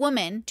want a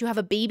woman to have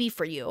a baby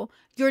for you,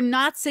 you're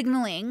not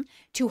signaling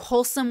to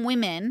wholesome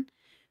women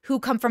who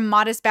come from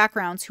modest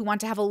backgrounds who want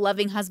to have a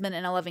loving husband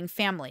and a loving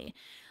family.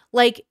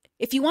 Like,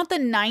 if you want the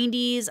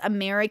 90s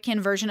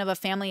American version of a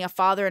family, a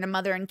father and a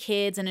mother and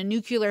kids and a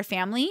nuclear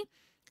family,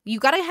 you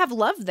got to have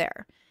love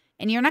there.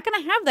 And you're not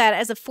going to have that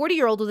as a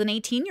 40-year-old with an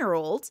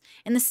 18-year-old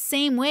in the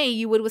same way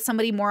you would with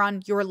somebody more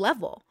on your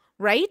level,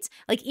 right?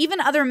 Like even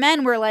other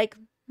men were like,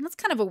 that's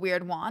kind of a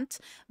weird want.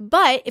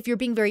 But if you're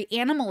being very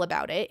animal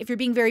about it, if you're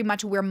being very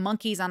much we're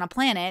monkeys on a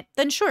planet,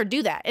 then sure,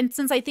 do that. And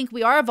since I think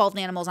we are evolved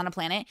animals on a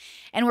planet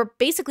and we're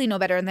basically no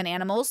better than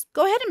animals,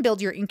 go ahead and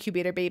build your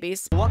incubator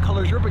babies. What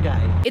color's your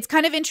brigade? It's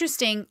kind of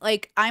interesting.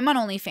 Like I'm on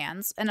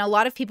OnlyFans and a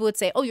lot of people would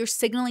say, oh, you're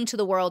signaling to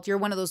the world you're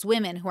one of those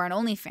women who are on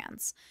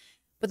OnlyFans.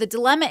 But the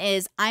dilemma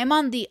is I'm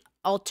on the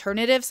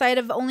alternative side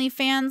of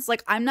OnlyFans.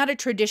 Like I'm not a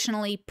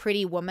traditionally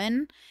pretty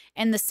woman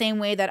in the same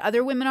way that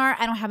other women are.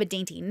 I don't have a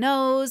dainty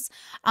nose.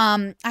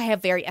 I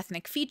have very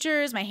ethnic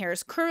features. My hair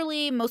is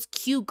curly. Most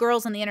cute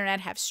girls on the internet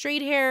have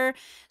straight hair.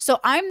 So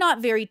I'm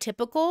not very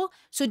typical.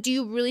 So do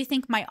you really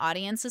think my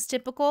audience is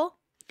typical?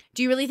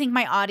 Do you really think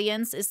my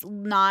audience is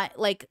not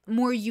like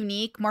more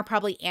unique, more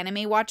probably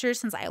anime watchers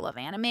since I love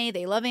anime?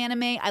 They love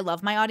anime. I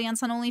love my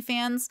audience on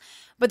OnlyFans,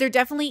 but they're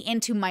definitely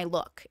into my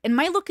look. And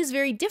my look is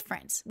very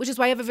different, which is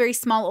why I have a very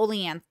small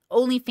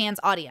OnlyFans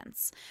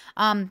audience.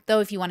 Though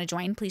if you want to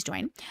join, please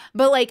join.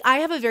 But like I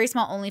have a very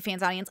small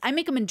OnlyFans audience. I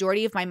make a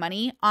majority of my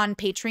money on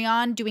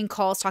Patreon doing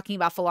calls talking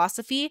about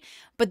philosophy.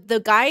 But the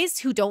guys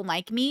who don't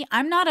like me,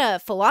 I'm not a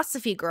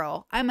philosophy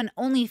girl. I'm an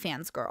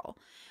OnlyFans girl.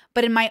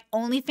 But in my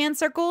OnlyFans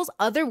circles,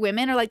 other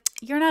women are like,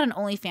 you're not an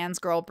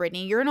OnlyFans girl,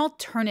 Brittany. You're an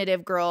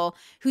alternative girl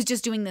who's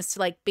just doing this to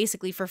like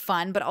basically for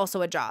fun, but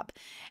also a job.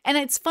 And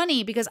it's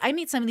funny because I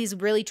meet some of these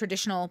really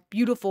traditional,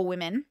 beautiful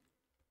women.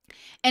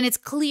 And it's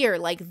clear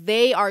like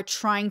they are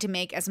trying to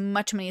make as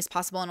much money as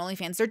possible on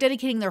OnlyFans. They're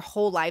dedicating their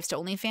whole lives to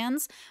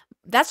OnlyFans.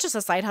 That's just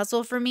a side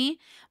hustle for me.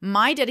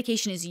 My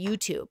dedication is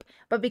YouTube.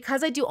 But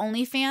because I do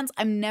OnlyFans,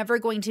 I'm never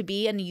going to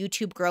be a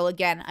YouTube girl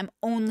again. I'm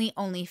only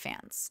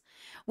OnlyFans,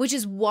 which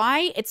is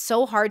why it's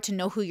so hard to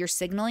know who you're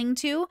signaling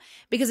to.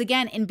 Because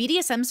again, in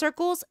BDSM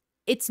circles,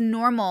 it's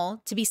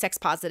normal to be sex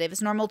positive.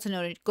 It's normal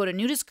to go to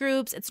nudist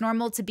groups. It's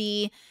normal to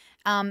be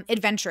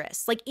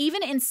adventurous. Like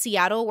even in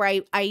Seattle,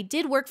 where I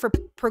did work for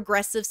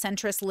progressive,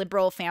 centrist,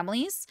 liberal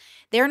families,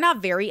 they're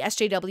not very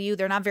SJW,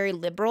 they're not very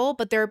liberal,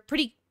 but they're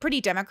pretty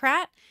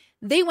Democrat.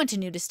 They went to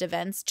nudist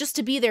events just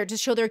to be there to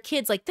show their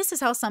kids, like, this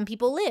is how some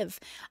people live.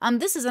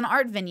 This is an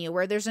art venue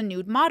where there's a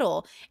nude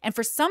model. And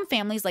for some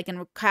families, like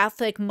in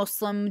Catholic,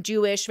 Muslim,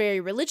 Jewish, very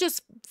religious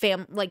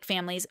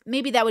families,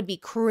 maybe that would be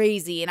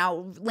crazy and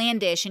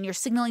outlandish, and you're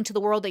signaling to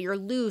the world that you're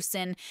loose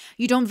and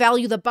you don't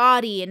value the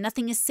body and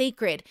nothing is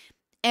sacred.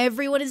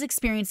 Everyone is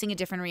experiencing a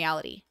different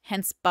reality,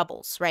 hence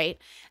bubbles, right?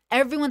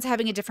 Everyone's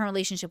having a different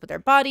relationship with their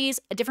bodies,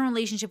 a different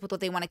relationship with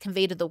what they want to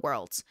convey to the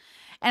world.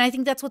 And I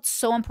think that's what's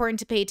so important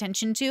to pay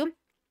attention to.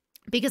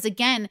 Because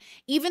again,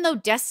 even though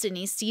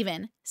Destiny,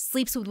 Steven,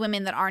 sleeps with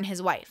women that aren't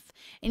his wife,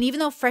 and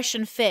even though Fresh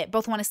and Fit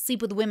both want to sleep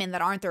with women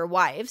that aren't their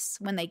wives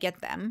when they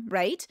get them,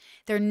 right?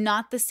 They're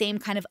not the same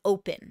kind of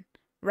open.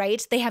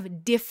 Right? They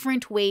have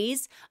different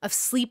ways of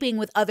sleeping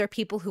with other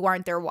people who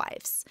aren't their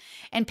wives.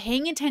 And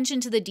paying attention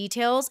to the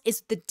details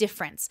is the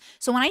difference.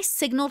 So when I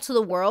signal to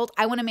the world,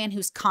 I want a man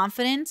who's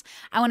confident.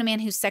 I want a man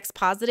who's sex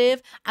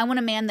positive. I want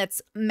a man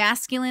that's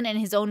masculine in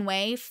his own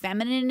way,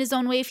 feminine in his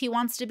own way if he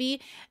wants to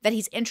be, that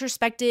he's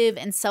introspective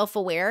and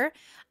self-aware.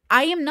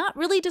 I am not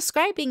really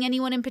describing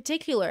anyone in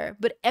particular,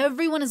 but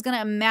everyone is going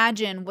to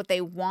imagine what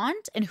they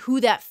want and who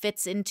that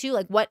fits into,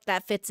 like what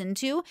that fits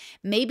into.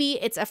 Maybe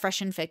it's a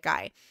Fresh and Fit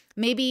guy.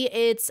 Maybe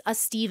it's a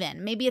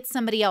Steven. Maybe it's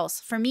somebody else.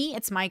 For me,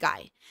 it's my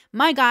guy.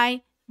 My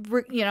guy,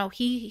 you know,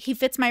 he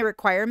fits my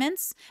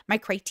requirements, my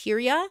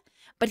criteria,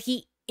 but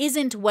he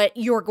isn't what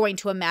you're going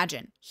to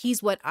imagine.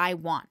 He's what I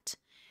want.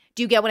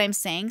 Do you get what I'm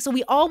saying? So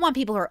we all want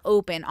people who are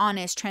open,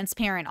 honest,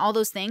 transparent, all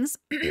those things.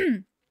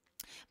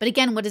 But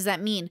again, what does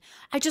that mean?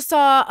 I just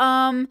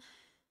saw,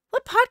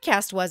 what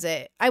podcast was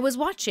it I was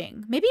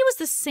watching? Maybe it was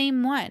the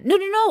same one. No.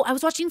 I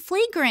was watching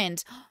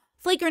Flagrant.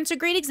 Flagrant's a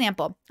great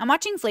example. I'm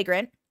watching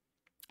Flagrant.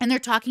 And they're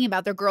talking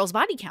about their girls'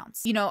 body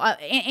counts. You know,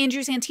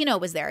 Andrew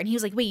Santino was there. And he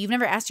was like, wait, you've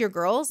never asked your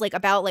girls, like,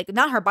 about, like,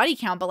 not her body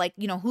count, but, like,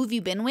 you know, who have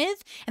you been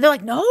with? And they're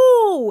like, no,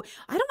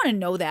 I don't want to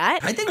know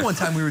that. I think one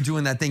time we were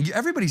doing that thing.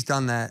 Everybody's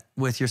done that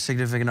with your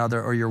significant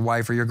other or your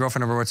wife or your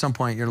girlfriend, or at some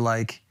point you're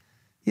like,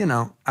 you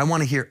know, I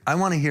want to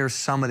hear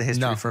some of the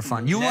history for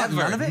fun. You want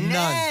none of it?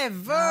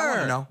 Never. I want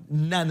to know.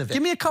 None of it.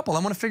 Give me a couple.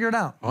 I want to figure it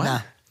out. Nah.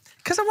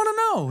 Because I want to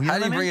know. How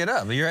do you bring it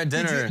up? You're at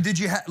dinner. Did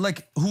you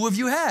like, who have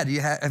you had?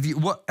 Have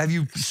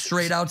you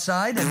straight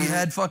outside? Have you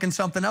had fucking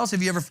something else?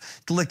 Have you ever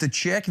licked a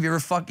chick? Have you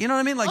ever you know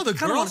what I mean? Like, the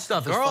girl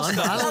stuff is fun.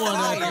 I don't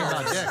want to know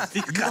about that.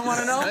 You don't want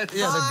to know?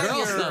 Yeah, the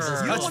girl stuff is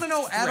fun. You don't want to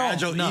know at all?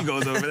 Fragile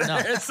egos over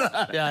there.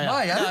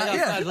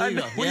 Yeah.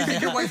 What do you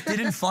think? Your wife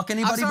didn't fuck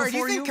anybody before you? Do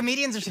you think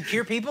comedians are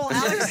secure people,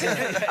 Alex?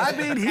 I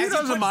mean, he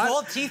doesn't mind.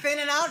 Gold teeth in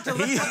and out.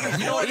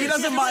 He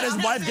doesn't mind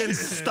his wife getting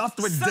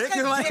stuffed with dick.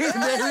 Like,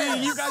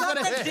 maybe you guys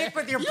gotta suck a dick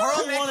with your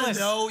pearl necklace.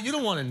 You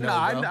don't want to know.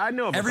 No, I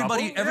know.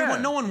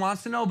 Everyone, no one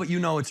wants to know, but you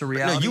know it's a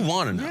reality. No, you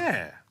want to know.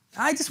 Yeah.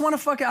 I just want to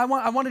fuck it. I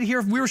wanted to hear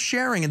if we were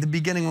sharing at the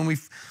beginning when we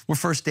were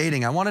first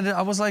dating. I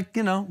was like,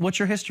 you know, what's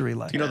your history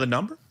like? Do you know the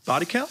number?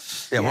 Body count?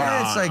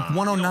 Yeah, it's like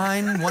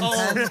 109,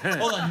 110.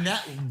 Hold on.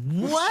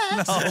 What?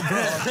 No,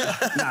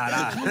 bro.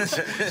 Nah.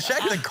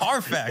 Check the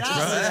Carfax, bro.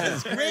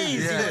 That's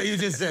crazy. Yeah. You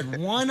just said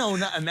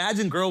 109.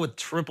 Imagine girl with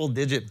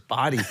triple-digit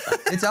body.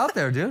 It's out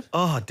there, dude.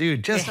 Oh,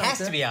 dude. It has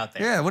to be out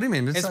there. Yeah, what do you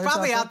mean? It's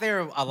probably out there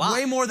a lot.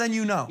 Way more than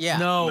you know. Yeah.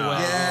 No way.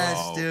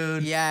 Yes,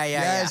 dude. Yeah.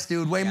 Yes,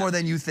 dude. Way more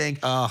than you think.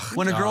 Oh,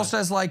 when a girl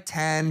says like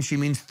 10, she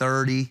means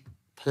 30.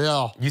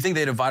 hell. You think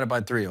they divide it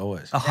by 3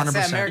 always?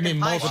 100%. American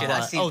Pie shit.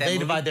 I see Oh, that they movie.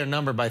 divide their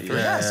number by 3.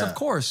 Yes, of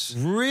course.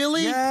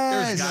 Really?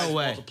 Yes. There's no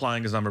way.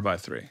 Multiplying his number by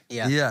 3.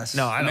 Yeah. Yes.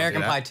 No, I don't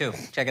American do that. Pie 2.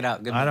 Check it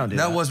out. Good I movie. don't do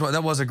That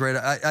that. was a great.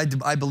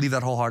 I believe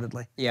that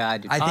wholeheartedly. Yeah, I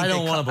do. I think I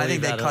don't they wanna cut, I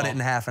think believe they that at cut it all. in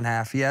half and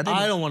half. Yeah.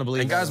 I don't want to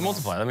believe And that guys at all.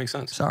 multiply. That makes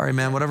sense. Sorry,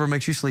 man. Whatever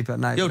makes you sleep at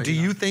night. Yo, but, do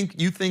know. you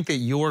think that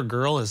your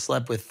girl has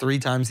slept with 3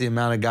 times the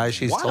amount of guys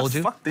she's Why told the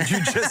you? fuck did you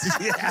just ask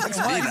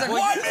me that?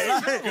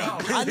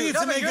 I need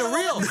to make it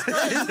real.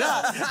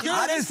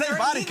 I didn't say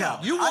body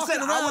count. I said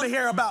I want to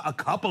hear about a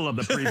couple of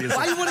the previous.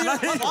 Why you want to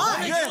hear about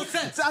Why? That makes no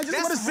sense. I just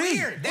want to see.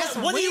 Weird. That's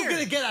What are you weird.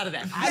 going to get out of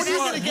that? I What are you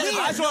going to get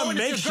out just of want knowing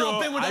to if make your girl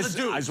sure. been with I other just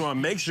dudes? want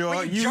to make sure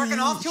Were you jerking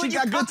off to she in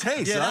got your good cup?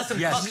 taste. Yeah, huh? that's some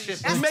cuck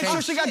shit. Just make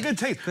sure she got shit. good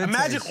taste. Good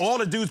Imagine taste. all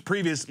the dudes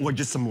previous were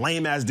just some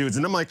lame ass dudes,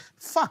 and I'm like,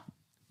 fuck.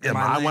 Am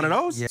I I lame? one of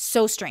those? Yeah.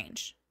 So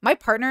strange. My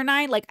partner and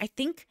I, like, I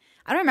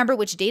don't remember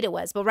which date it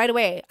was, but right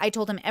away I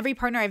told him every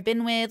partner I've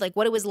been with, like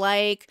what it was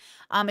like.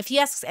 If he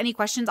asks any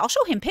questions, I'll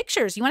show him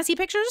pictures. You want to see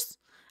pictures?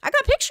 I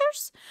got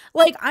pictures.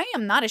 Like, I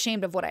am not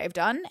ashamed of what I've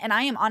done, and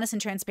I am honest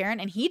and transparent,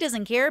 and he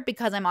doesn't care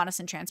because I'm honest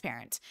and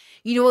transparent.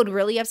 You know what would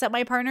really upset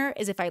my partner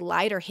is if I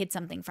lied or hid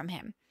something from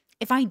him.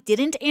 If I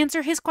didn't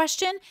answer his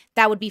question,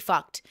 that would be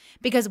fucked,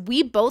 because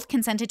we both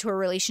consented to a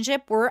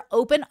relationship. We're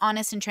open,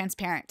 honest, and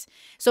transparent.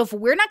 So if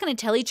we're not going to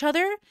tell each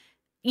other,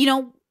 you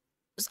know,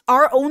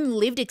 our own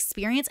lived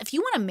experience, if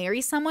you want to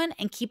marry someone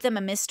and keep them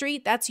a mystery,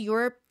 that's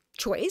your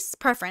choice,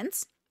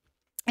 preference.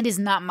 It is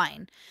not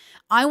mine.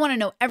 I want to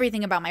know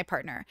everything about my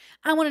partner.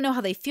 I want to know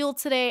how they feel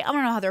today. I want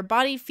to know how their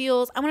body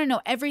feels. I want to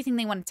know everything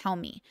they want to tell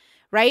me,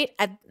 right?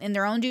 In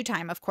their own due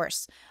time, of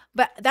course.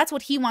 But that's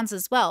what he wants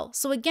as well.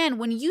 So again,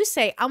 when you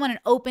say, I want an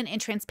open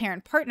and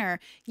transparent partner,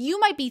 you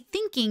might be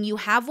thinking you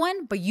have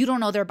one, but you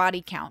don't know their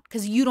body count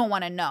because you don't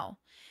want to know,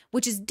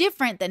 which is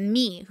different than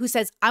me, who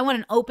says, I want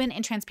an open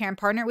and transparent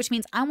partner, which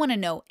means I want to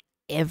know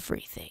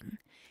everything.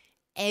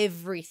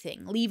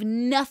 Everything. Leave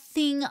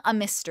nothing a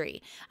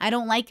mystery. I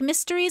don't like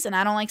mysteries and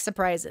I don't like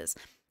surprises.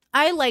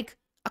 I like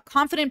a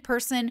confident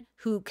person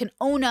who can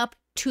own up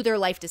to their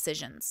life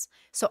decisions.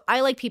 So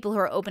I like people who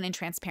are open and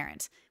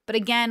transparent. But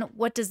again,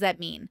 what does that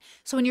mean?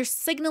 So when you're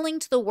signaling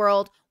to the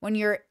world, when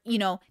you're,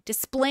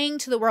 displaying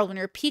to the world, when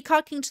you're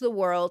peacocking to the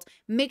world,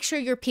 make sure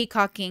you're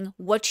peacocking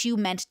what you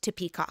meant to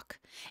peacock.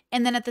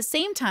 And then at the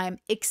same time,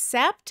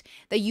 accept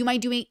that you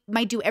might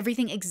do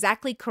everything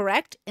exactly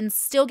correct and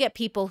still get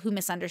people who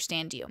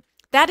misunderstand you.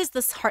 That is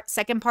the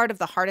second part of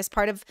the hardest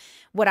part of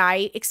what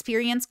I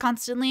experience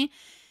constantly.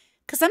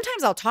 Because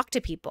sometimes I'll talk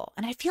to people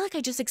and I feel like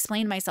I just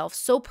explained myself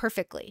so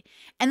perfectly.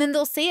 And then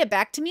they'll say it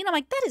back to me and I'm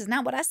like, that is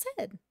not what I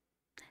said.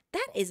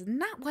 That is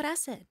not what I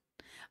said.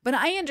 But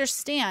I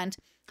understand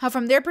how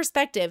from their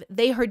perspective,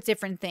 they heard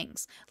different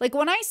things. Like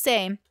when I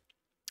say,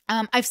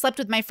 I've slept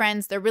with my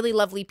friends, they're really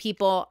lovely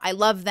people, I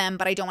love them,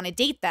 but I don't want to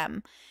date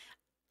them.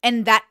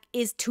 And that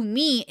is, to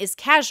me, is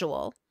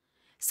casual.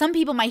 Some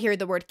people might hear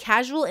the word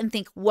casual and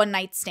think one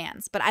night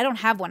stands, but I don't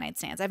have one night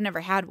stands. I've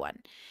never had one.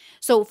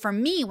 So for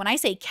me, when I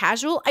say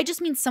casual, I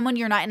just mean someone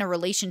you're not in a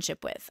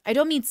relationship with. I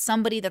don't mean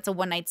somebody that's a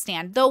one night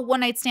stand, though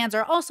one night stands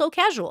are also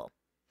casual.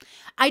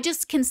 I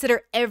just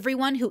consider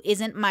everyone who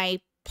isn't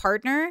my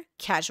partner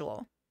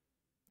casual.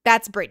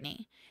 That's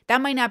Brittany.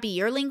 That might not be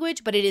your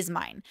language, but it is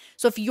mine.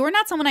 So if you're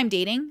not someone I'm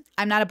dating,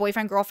 I'm not a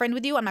boyfriend-girlfriend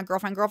with you, I'm not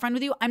girlfriend-girlfriend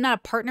with you, I'm not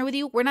a partner with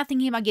you, we're not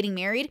thinking about getting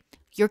married,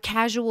 you're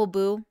casual,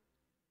 boo.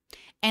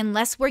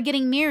 Unless we're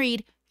getting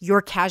married,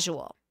 you're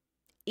casual.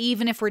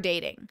 Even if we're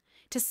dating.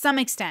 To some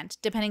extent,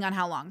 depending on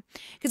how long.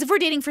 Because if we're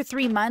dating for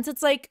 3 months,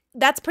 it's like,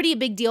 that's pretty a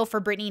big deal for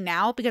Brittany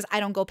now because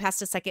I don't go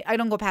past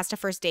a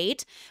first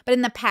date. But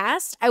in the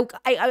past,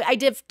 I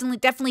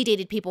definitely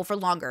dated people for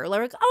longer.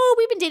 Like, oh,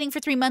 we've been dating for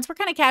 3 months. We're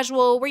kind of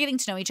casual. We're getting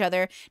to know each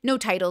other. No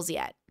titles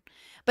yet.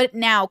 But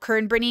now,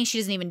 current Brittany, she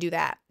doesn't even do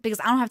that because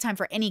I don't have time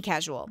for any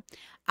casual.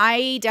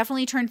 I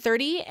definitely turned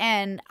 30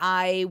 and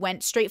I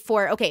went straight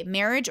for, okay,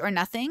 marriage or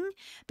nothing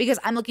because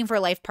I'm looking for a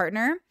life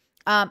partner.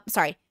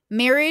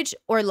 Marriage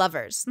or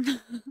lovers.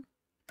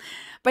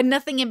 But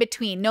nothing in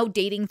between. No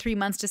dating 3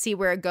 months to see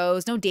where it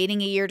goes. No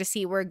dating a year to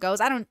see where it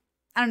goes. I don't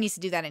need to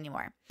do that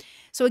anymore.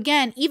 So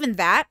again, even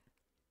that,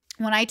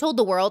 when I told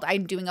the world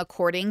I'm doing a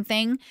courting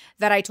thing,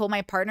 that I told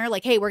my partner,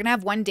 like, hey, we're going to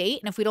have one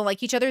date. And if we don't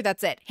like each other,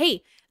 that's it.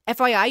 Hey,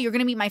 FYI, you're going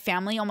to meet my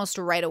family almost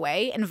right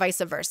away and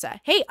vice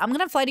versa. Hey, I'm going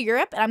to fly to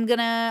Europe and I'm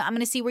going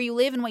to see where you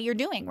live and what you're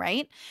doing,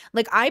 right?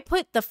 Like I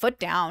put the foot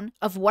down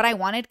of what I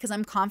wanted because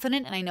I'm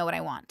confident and I know what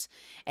I want.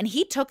 And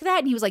he took that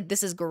and he was like,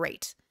 this is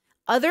great.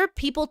 Other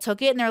people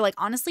took it and they're like,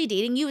 honestly,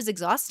 dating you is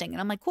exhausting.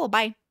 And I'm like, cool,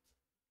 bye.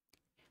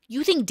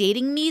 You think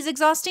dating me is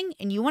exhausting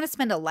and you want to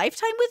spend a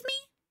lifetime with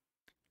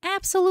me?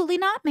 Absolutely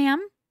not,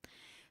 ma'am.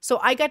 So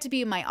I got to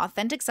be my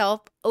authentic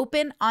self,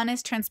 open,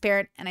 honest,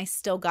 transparent, and I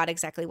still got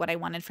exactly what I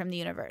wanted from the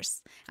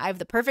universe. I have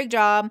the perfect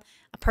job,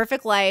 a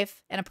perfect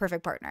life, and a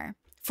perfect partner.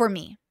 For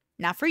me,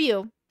 not for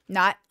you,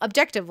 not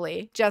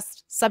objectively,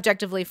 just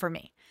subjectively for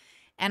me.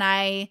 And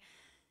I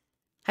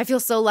I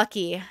feel so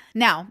lucky.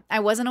 Now, I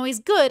wasn't always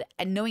good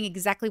at knowing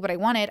exactly what I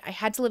wanted. I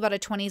had to live out of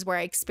 20s where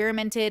I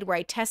experimented, where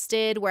I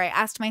tested, where I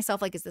asked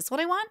myself, like, is this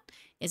what I want?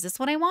 Is this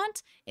what I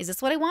want? Is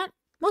this what I want?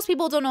 Most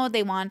people don't know what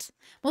they want.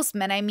 Most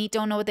men I meet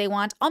don't know what they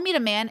want. I'll meet a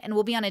man and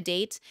we'll be on a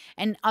date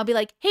and I'll be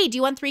like, hey, do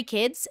you want 3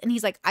 kids? And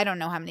he's like, I don't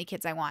know how many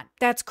kids I want.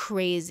 That's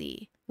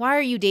crazy. Why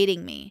are you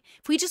dating me?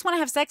 If we just want to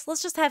have sex,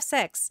 let's just have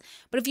sex.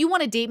 But if you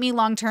want to date me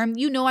long term,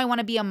 you know I want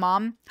to be a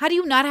mom. How do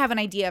you not have an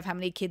idea of how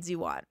many kids you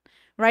want?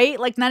 Right?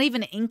 Like not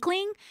even an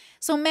inkling.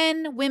 So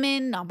men,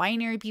 women,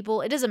 non-binary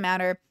people, it doesn't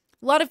matter.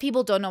 A lot of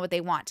people don't know what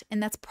they want.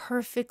 And that's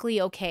perfectly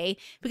okay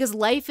because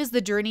life is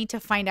the journey to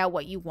find out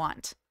what you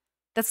want.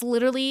 That's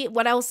literally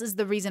what else is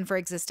the reason for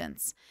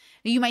existence.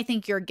 You might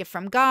think you're a gift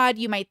from God.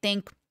 You might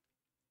think,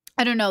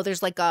 I don't know,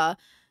 there's like a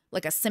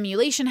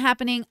simulation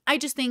happening. I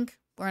just think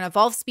we're an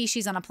evolved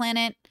species on a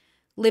planet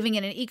living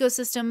in an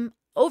ecosystem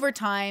over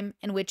time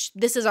in which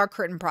this is our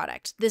current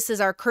product. This is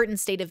our current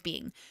state of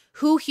being.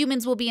 Who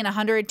humans will be in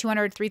 100,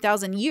 200,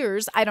 3,000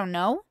 years, I don't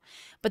know.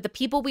 But the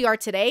people we are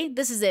today,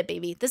 this is it,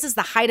 baby. This is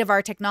the height of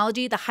our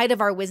technology. The height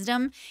of our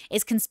wisdom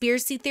is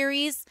conspiracy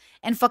theories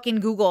and fucking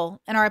Google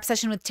and our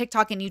obsession with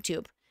TikTok and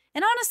YouTube.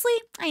 And honestly,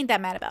 I ain't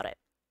that mad about it.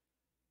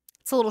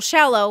 It's a little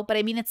shallow, but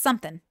I mean, it's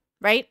something,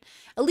 right?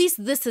 At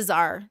least this is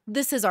our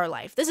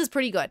life. This is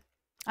pretty good.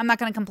 I'm not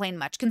going to complain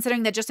much,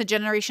 considering that just a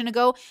generation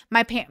ago,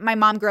 my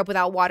mom grew up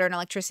without water and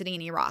electricity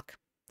in Iraq.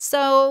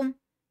 So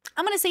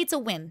I'm going to say it's a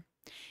win.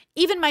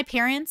 Even my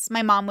parents,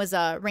 my mom was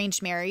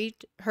arranged married,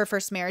 her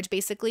first marriage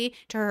basically,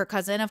 to her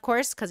cousin, of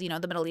course, because, you know,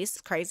 the Middle East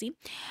is crazy.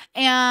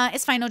 And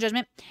it's fine, no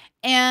judgment.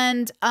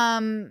 And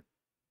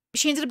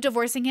she ended up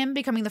divorcing him,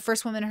 becoming the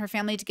first woman in her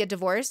family to get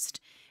divorced.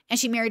 And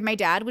she married my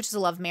dad, which is a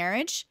love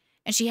marriage.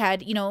 And she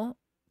had,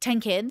 10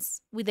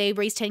 kids. They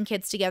raised 10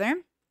 kids together.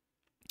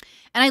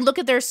 And I look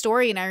at their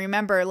story and I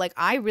remember, like,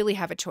 I really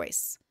have a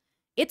choice.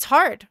 It's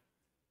hard.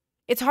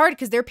 It's hard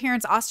because their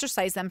parents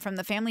ostracized them from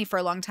the family for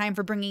a long time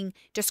for bringing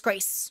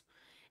disgrace.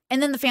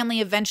 And then the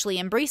family eventually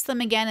embraced them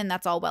again, and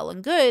that's all well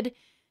and good.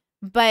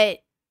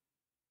 But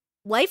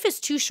life is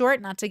too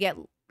short not to get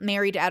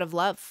married out of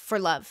love, for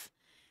love.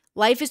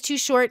 Life is too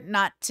short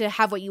not to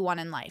have what you want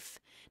in life.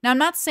 Now, I'm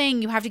not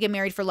saying you have to get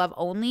married for love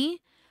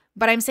only,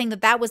 but I'm saying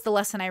that was the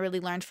lesson I really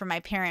learned from my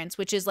parents,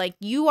 which is like,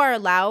 you are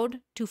allowed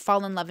to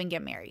fall in love and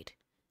get married.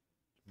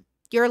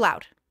 You're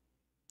allowed.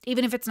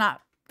 Even if it's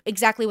not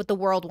exactly what the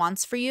world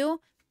wants for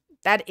you,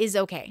 that is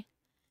okay.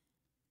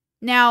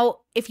 Now,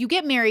 if you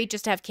get married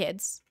just to have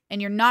kids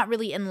and you're not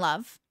really in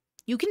love,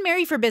 you can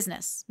marry for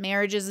business.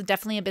 Marriage is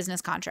definitely a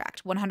business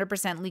contract,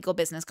 100% legal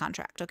business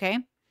contract, okay?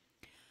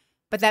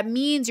 But that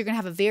means you're going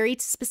to have a very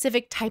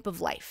specific type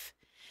of life.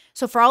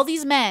 So for all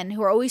these men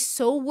who are always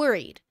so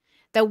worried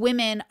that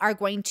women are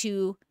going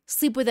to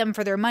sleep with them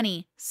for their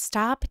money,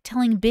 stop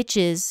telling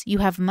bitches you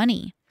have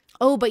money.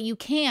 Oh, but you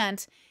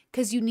can't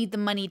because you need the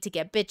money to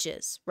get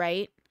bitches,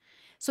 right?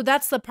 So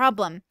that's the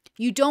problem.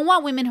 You don't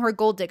want women who are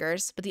gold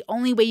diggers, but the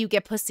only way you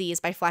get pussy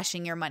is by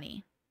flashing your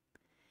money.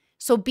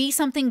 So be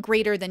something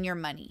greater than your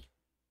money.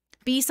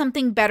 Be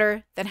something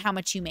better than how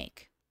much you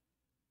make.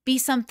 Be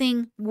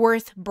something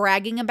worth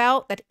bragging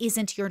about that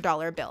isn't your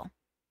dollar bill.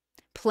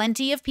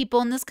 Plenty of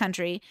people in this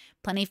country,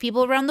 plenty of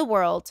people around the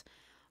world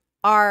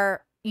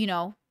are,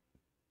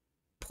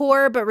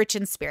 poor but rich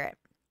in spirit,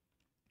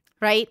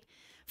 right?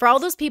 For all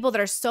those people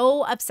that are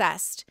so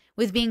obsessed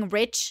with being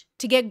rich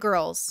to get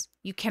girls,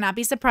 you cannot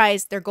be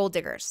surprised they're gold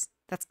diggers.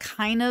 That's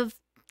kind of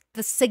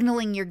the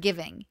signaling you're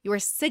giving. You are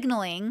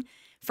signaling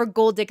for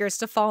gold diggers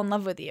to fall in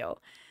love with you,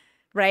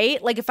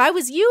 right? Like if I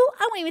was you,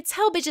 I wouldn't even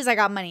tell bitches I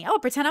got money. I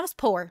would pretend I was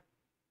poor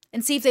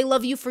and see if they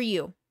love you for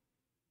you.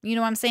 You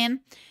know what I'm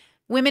saying?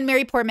 Women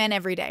marry poor men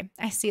every day.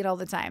 I see it all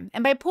the time.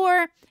 And by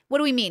poor, what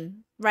do we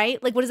mean,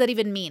 right? Like what does that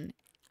even mean?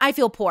 I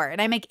feel poor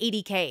and I make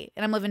 $80K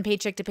and I'm living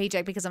paycheck to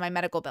paycheck because of my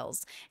medical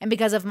bills and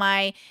because of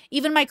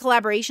even my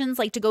collaborations,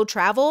 like to go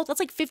travel, that's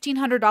like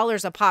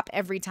 $1,500 a pop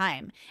every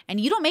time. And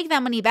you don't make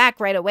that money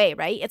back right away,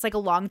 right? It's like a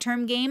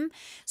long-term game.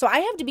 So I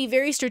have to be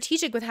very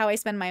strategic with how I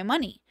spend my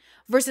money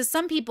versus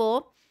some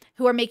people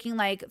who are making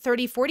like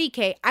 30,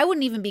 40K. I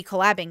wouldn't even be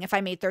collabing if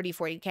I made 30,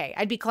 40K.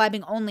 I'd be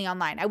collabing only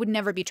online. I would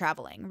never be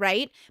traveling,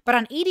 right? But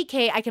on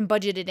 80K, I can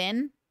budget it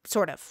in,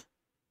 sort of.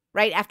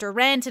 Right? After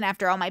rent and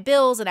after all my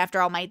bills and after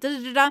all my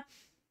da-da-da-da.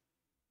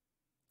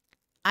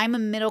 I'm a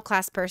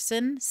middle-class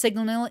person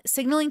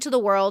signaling to the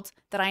world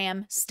that I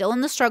am still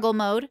in the struggle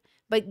mode,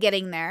 but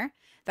getting there,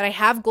 that I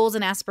have goals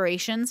and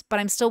aspirations,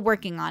 but I'm still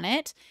working on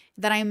it,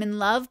 that I am in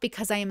love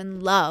because I am in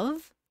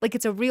love. Like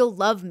it's a real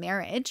love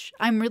marriage.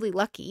 I'm really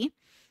lucky.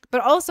 But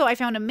also I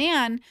found a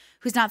man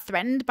who's not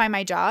threatened by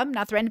my job,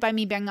 not threatened by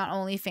me being on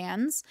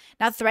OnlyFans,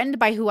 not threatened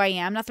by who I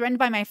am, not threatened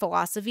by my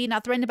philosophy,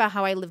 not threatened by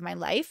how I live my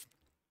life.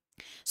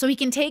 So he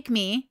can take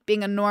me,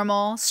 being a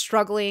normal,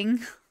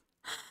 struggling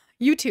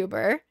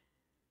YouTuber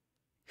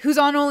who's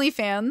on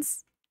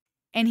OnlyFans,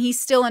 and he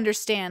still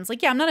understands,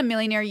 like, yeah, I'm not a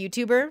millionaire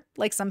YouTuber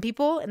like some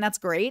people, and that's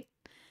great.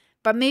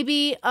 But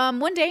maybe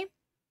one day,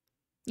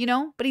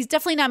 but he's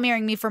definitely not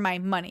marrying me for my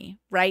money,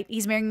 right?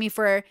 He's marrying me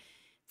for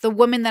the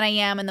woman that I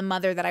am and the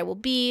mother that I will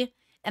be.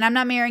 And I'm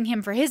not marrying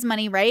him for his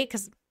money, right?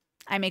 Because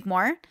I make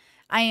more.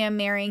 I am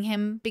marrying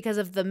him because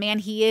of the man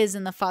he is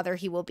and the father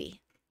he will be.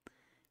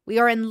 We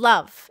are in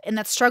love. And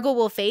that struggle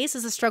we'll face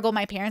is a struggle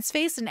my parents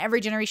faced and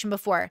every generation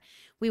before.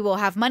 We will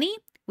have money.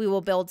 We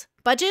will build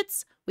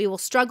budgets. We will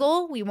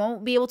struggle. We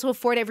won't be able to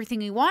afford everything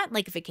we want,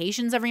 like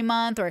vacations every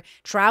month or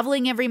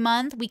traveling every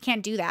month. We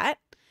can't do that.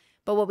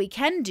 But what we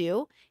can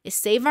do is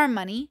save our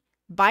money,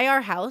 buy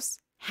our house,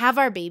 have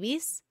our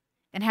babies,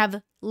 and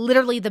have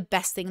literally the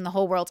best thing the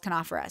whole world can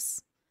offer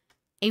us.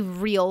 A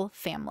real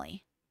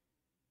family.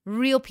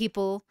 Real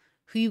people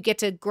who you get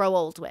to grow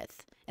old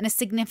with in a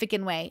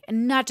significant way,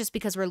 and not just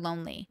because we're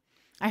lonely.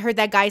 I heard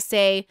that guy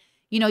say,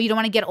 you know, you don't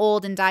want to get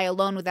old and die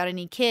alone without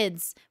any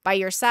kids by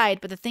your side,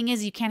 but the thing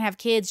is you can't have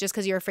kids just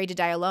because you're afraid to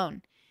die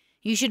alone.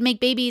 You should make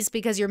babies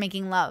because you're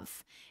making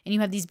love. And you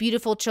have these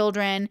beautiful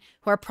children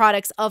who are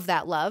products of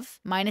that love,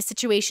 minus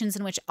situations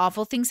in which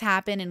awful things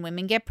happen and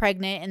women get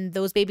pregnant, and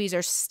those babies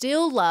are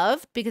still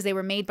loved because they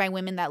were made by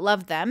women that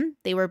loved them.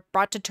 They were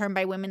brought to term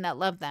by women that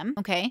loved them,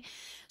 okay?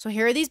 So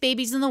here are these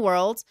babies in the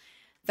world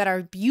that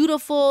are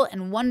beautiful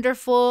and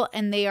wonderful,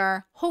 and they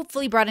are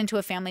hopefully brought into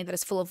a family that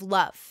is full of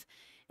love.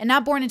 And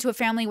not born into a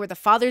family where the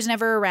father's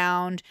never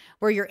around,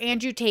 where you're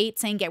Andrew Tate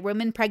saying get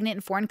women pregnant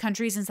in foreign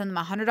countries and send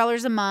them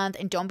 $100 a month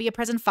and don't be a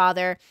present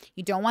father.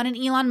 You don't want an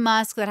Elon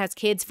Musk that has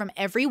kids from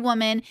every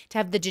woman to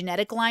have the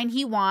genetic line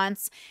he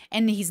wants,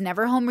 and he's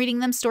never home reading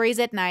them stories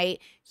at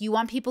night. You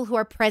want people who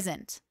are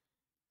present.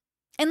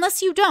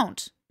 Unless you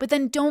don't. But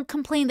then don't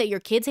complain that your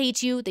kids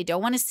hate you, they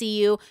don't want to see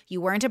you,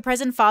 you weren't a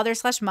present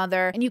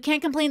father/mother, and you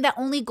can't complain that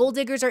only gold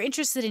diggers are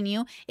interested in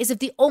you is if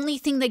the only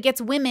thing that gets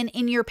women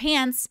in your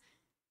pants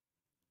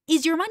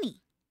is your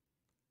money.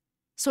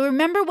 So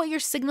remember what you're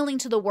signaling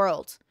to the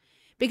world,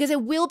 because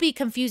it will be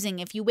confusing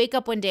if you wake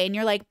up one day and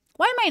you're like,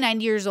 why am I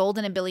 90 years old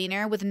and a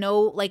billionaire with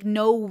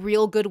no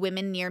real good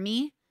women near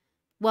me?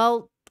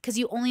 Well, because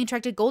you only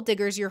attracted gold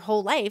diggers your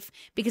whole life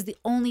because the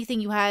only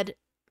thing you had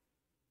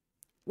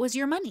was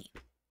your money.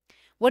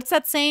 What's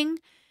that saying?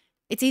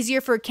 It's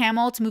easier for a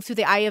camel to move through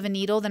the eye of a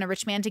needle than a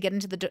rich man to get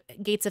into the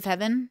gates of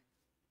heaven.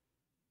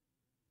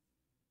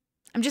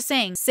 I'm just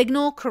saying,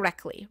 signal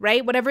correctly,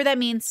 right? Whatever that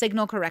means,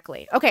 signal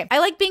correctly. Okay, I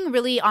like being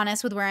really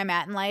honest with where I'm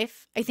at in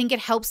life. I think it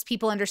helps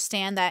people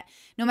understand that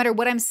no matter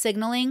what I'm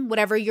signaling,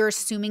 whatever you're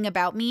assuming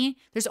about me,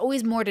 there's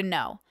always more to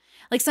know.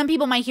 Like some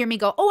people might hear me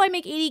go, oh, I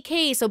make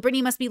 80K, so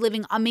Brittany must be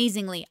living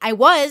amazingly. I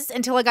was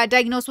until I got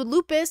diagnosed with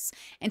lupus.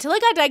 Until I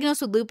got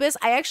diagnosed with lupus,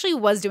 I actually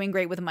was doing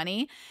great with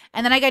money.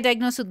 And then I got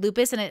diagnosed with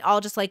lupus and it all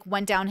just like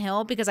went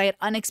downhill because I had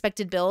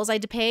unexpected bills I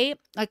had to pay.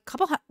 A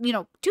couple,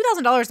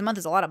 $2,000 a month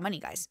is a lot of money,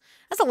 guys.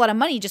 That's a lot of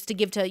money just to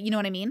give to, you know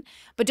what I mean?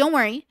 But don't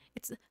worry,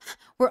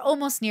 we're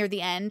almost near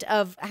the end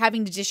of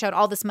having to dish out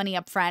all this money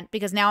up front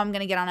because now I'm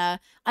going to get on a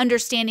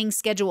understanding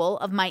schedule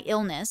of my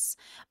illness.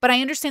 But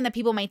I understand that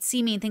people might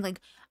see me and think like,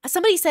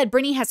 somebody said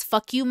Brittany has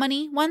fuck you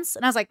money once.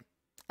 And I was like,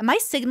 am I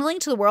signaling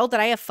to the world that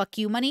I have fuck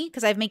you money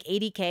because I make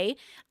 80K?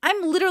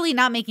 I'm literally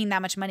not making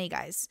that much money,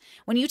 guys.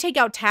 When you take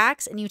out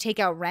tax and you take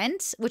out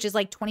rent, which is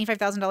like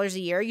 $25,000 a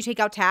year, you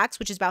take out tax,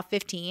 which is about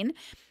 15,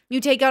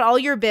 you take out all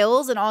your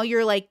bills and all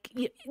your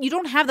you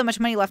don't have that much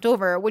money left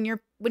over when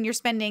you're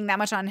spending that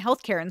much on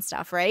healthcare and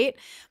stuff, right?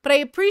 But I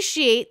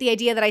appreciate the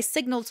idea that I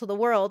signaled to the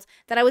world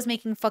that I was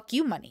making fuck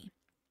you money.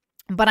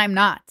 But I'm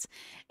not.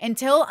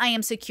 Until I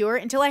am secure,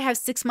 until I have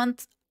 6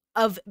 months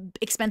of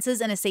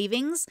expenses and a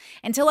savings,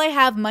 until I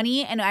have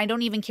money and I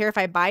don't even care if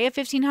I buy a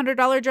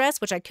 $1,500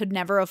 dress, which I could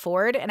never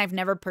afford and I've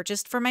never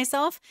purchased for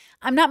myself,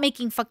 I'm not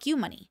making fuck you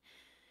money.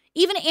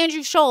 Even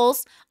Andrew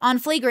Scholes on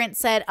Flagrant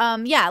said,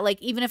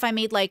 even if I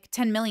made like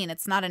 10 million,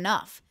 it's not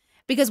enough.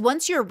 Because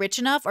once you're rich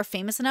enough or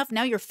famous enough,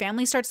 now your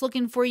family starts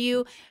looking for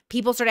you.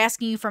 People start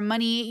asking you for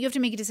money. You have to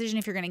make a decision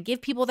if you're going to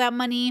give people that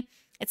money.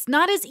 It's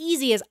not as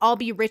easy as I'll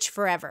be rich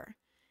forever.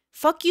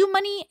 Fuck you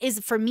money is,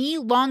 for me,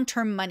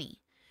 long-term money.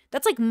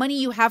 That's like money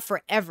you have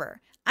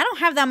forever. I don't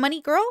have that money,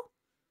 girl.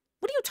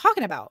 What are you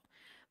talking about?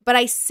 But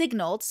I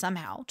signaled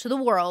somehow to the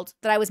world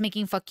that I was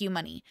making fuck you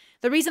money.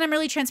 The reason I'm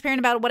really transparent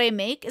about what I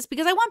make is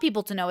because I want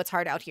people to know it's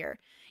hard out here.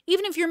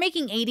 Even if you're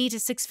making 80 to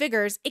 6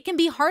 figures, it can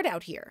be hard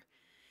out here.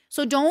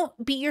 So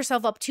don't beat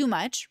yourself up too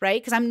much,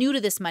 right? Because I'm new to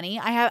this money.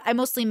 I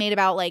mostly made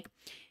about like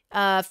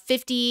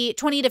 20 to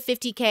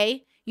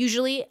 50K.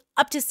 Usually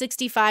up to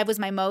 65 was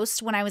my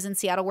most when I was in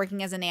Seattle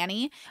working as a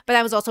nanny, but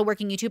I was also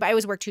working YouTube. I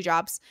always work 2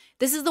 jobs.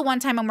 This is the one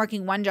time I'm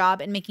working 1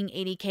 job and making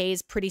 80K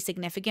is pretty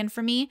significant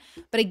for me.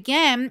 But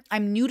again,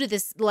 I'm new to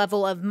this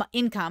level of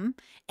income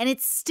and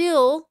it's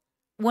still,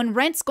 when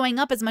rent's going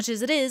up as much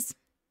as it is,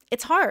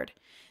 it's hard.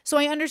 So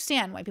I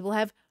understand why people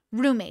have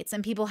roommates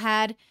and people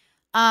had,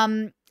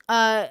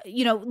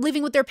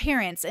 living with their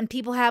parents and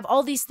people have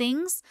all these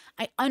things.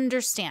 I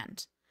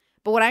understand.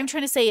 But what I'm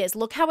trying to say is,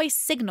 look how I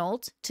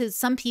signaled to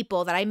some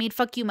people that I made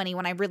fuck you money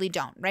when I really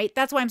don't, right?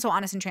 That's why I'm so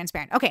honest and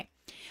transparent. Okay.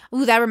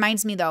 Ooh, that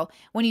reminds me though,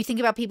 when you think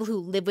about people who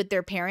live with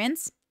their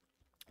parents,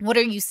 what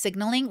are you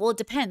signaling? Well, it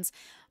depends.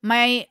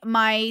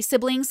 My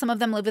siblings, some of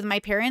them live with my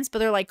parents, but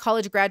they're like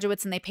college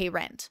graduates and they pay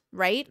rent,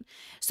 right?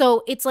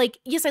 So it's like,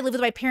 yes, I live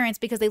with my parents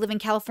because they live in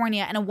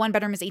California and a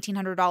 1-bedroom is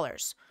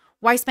 $1,800.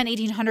 Why spend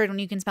 $1,800 when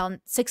you can spend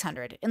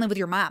 $600 and live with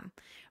your mom,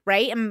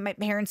 right? And my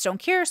parents don't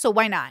care, so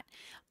why not?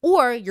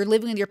 Or you're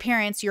living with your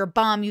parents, you're a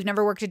bum, you've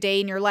never worked a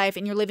day in your life,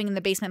 and you're living in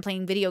the basement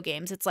playing video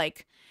games. It's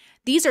like,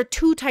 these are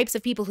two types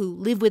of people who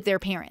live with their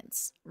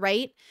parents,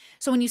 right?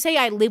 So when you say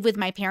I live with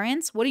my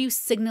parents, what are you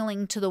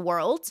signaling to the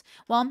world?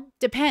 Well,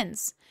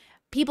 depends.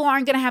 People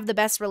aren't going to have the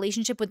best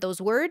relationship with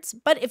those words,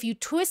 but if you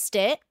change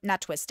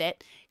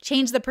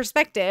the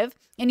perspective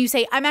and you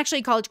say, I'm actually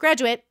a college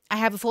graduate, I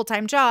have a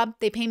full-time job,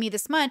 they pay me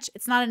this much,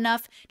 it's not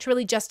enough to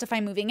really justify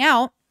moving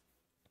out,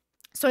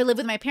 so I live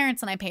with my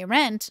parents and I pay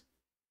rent,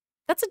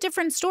 that's a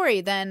different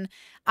story than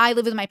I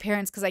live with my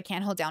parents because I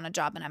can't hold down a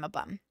job and I'm a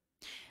bum.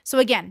 So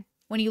again,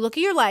 when you look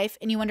at your life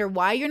and you wonder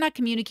why you're not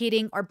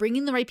communicating or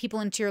bringing the right people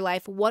into your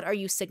life, what are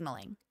you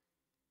signaling?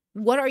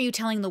 What are you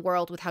telling the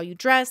world with how you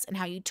dress and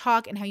how you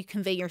talk and how you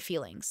convey your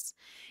feelings?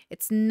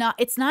 It's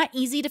not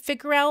easy to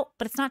figure out,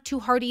 but it's not too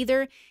hard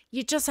either.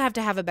 You just have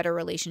to have a better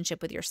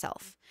relationship with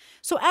yourself.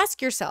 So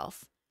ask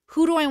yourself,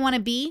 who do I want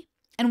to be?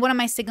 And what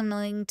am I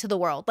signaling to the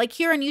world? Like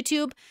here on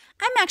YouTube,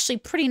 I'm actually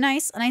pretty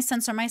nice and I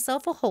censor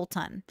myself a whole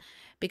ton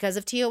because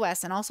of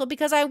TOS and also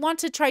because I want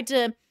to try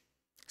to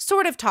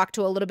sort of talk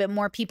to a little bit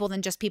more people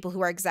than just people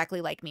who are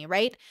exactly like me,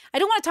 right? I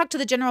don't want to talk to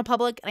the general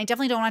public, and I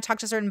definitely don't want to talk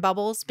to certain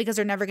bubbles because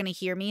they're never going to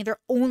hear me. They're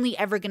only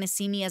ever going to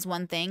see me as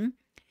one thing.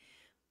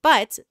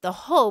 But the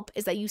hope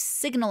is that you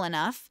signal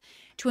enough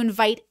to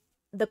invite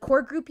the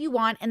core group you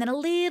want and then a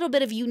little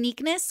bit of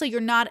uniqueness so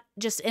you're not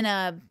just in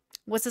a,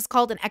 what's this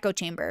called? An echo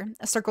chamber,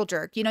 a circle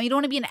jerk. You know, you don't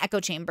want to be in an echo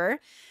chamber,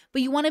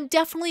 but you want to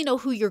definitely know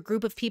who your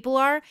group of people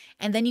are,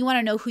 and then you want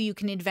to know who you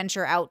can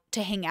adventure out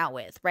to hang out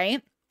with,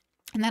 right?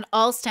 And that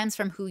all stems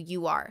from who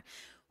you are.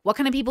 What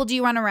kind of people do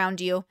you run around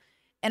you?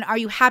 And are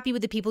you happy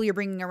with the people you're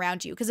bringing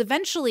around you? Because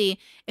eventually,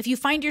 if you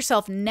find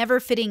yourself never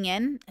fitting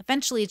in,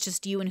 eventually it's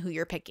just you and who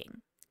you're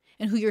picking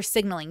and who you're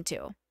signaling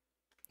to.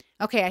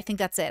 Okay, I think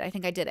that's it. I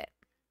think I did it.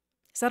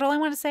 Is that all I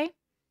want to say?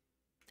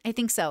 I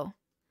think so.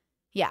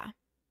 Yeah.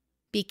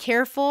 Be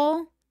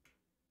careful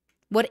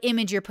what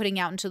image you're putting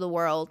out into the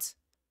world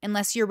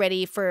unless you're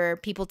ready for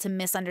people to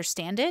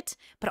misunderstand it,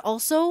 but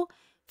also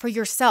for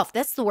yourself.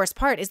 That's the worst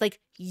part, is like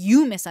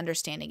you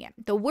misunderstanding it.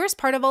 The worst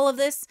part of all of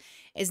this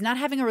is not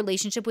having a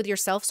relationship with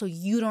yourself so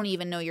you don't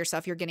even know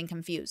yourself. You're getting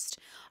confused.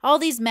 All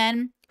these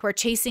men who are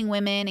chasing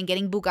women and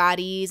getting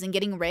Bugattis and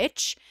getting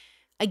rich,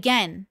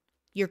 again,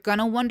 you're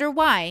gonna wonder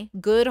why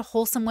good,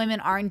 wholesome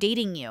women aren't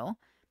dating you.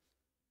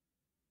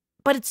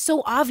 But it's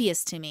so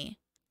obvious to me.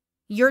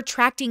 You're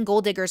attracting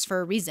gold diggers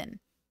for a reason.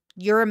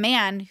 You're a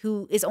man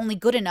who is only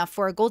good enough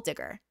for a gold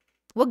digger.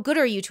 What good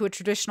are you to a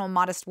traditional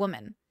modest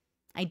woman?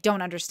 I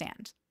don't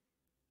understand.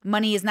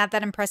 Money is not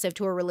that impressive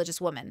to a religious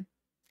woman,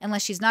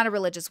 unless she's not a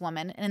religious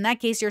woman. And in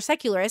that case, you're a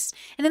secularist.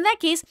 And in that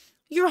case,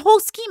 your whole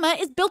schema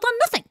is built on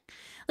nothing.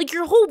 Like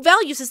your whole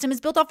value system is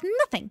built off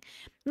nothing.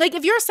 Like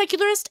if you're a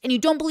secularist and you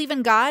don't believe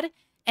in God,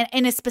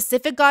 and a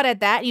specific God at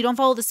that, you don't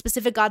follow the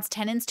specific God's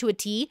tenets to a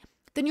T,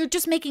 then you're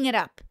just making it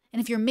up.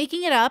 And if you're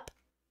making it up,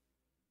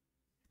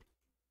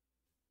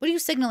 what are you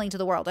signaling to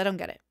the world? I don't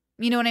get it.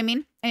 You know what I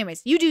mean?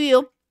 Anyways, you do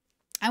you.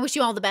 I wish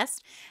you all the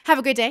best. Have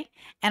a great day,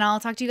 and I'll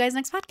talk to you guys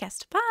next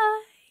podcast.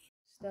 Bye.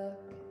 Stuck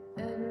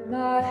in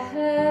my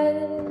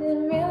head,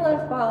 in real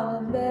life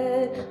I'm in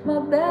bed, my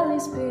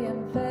belly's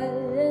being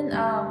fed and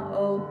I'm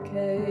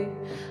okay.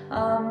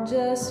 I'm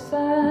just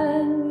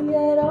fine,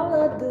 yet all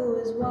I do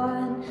is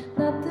whine,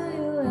 not to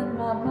you in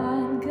my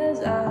mind,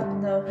 cause I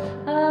know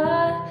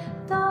I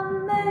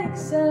don't make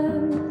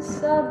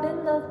sense. I've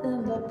been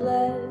nothing but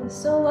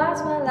blessed, so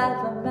why's my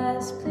life a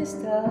mess? Please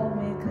tell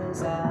me,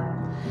 cause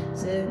I'm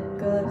sick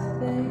of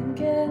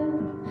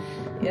thinking,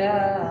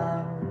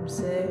 yeah, I'm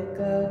sick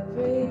of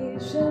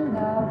reaching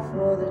out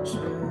for the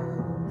truth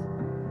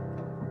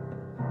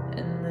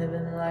and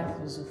living life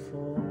as a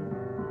fool.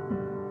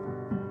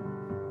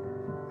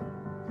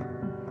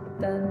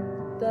 Dun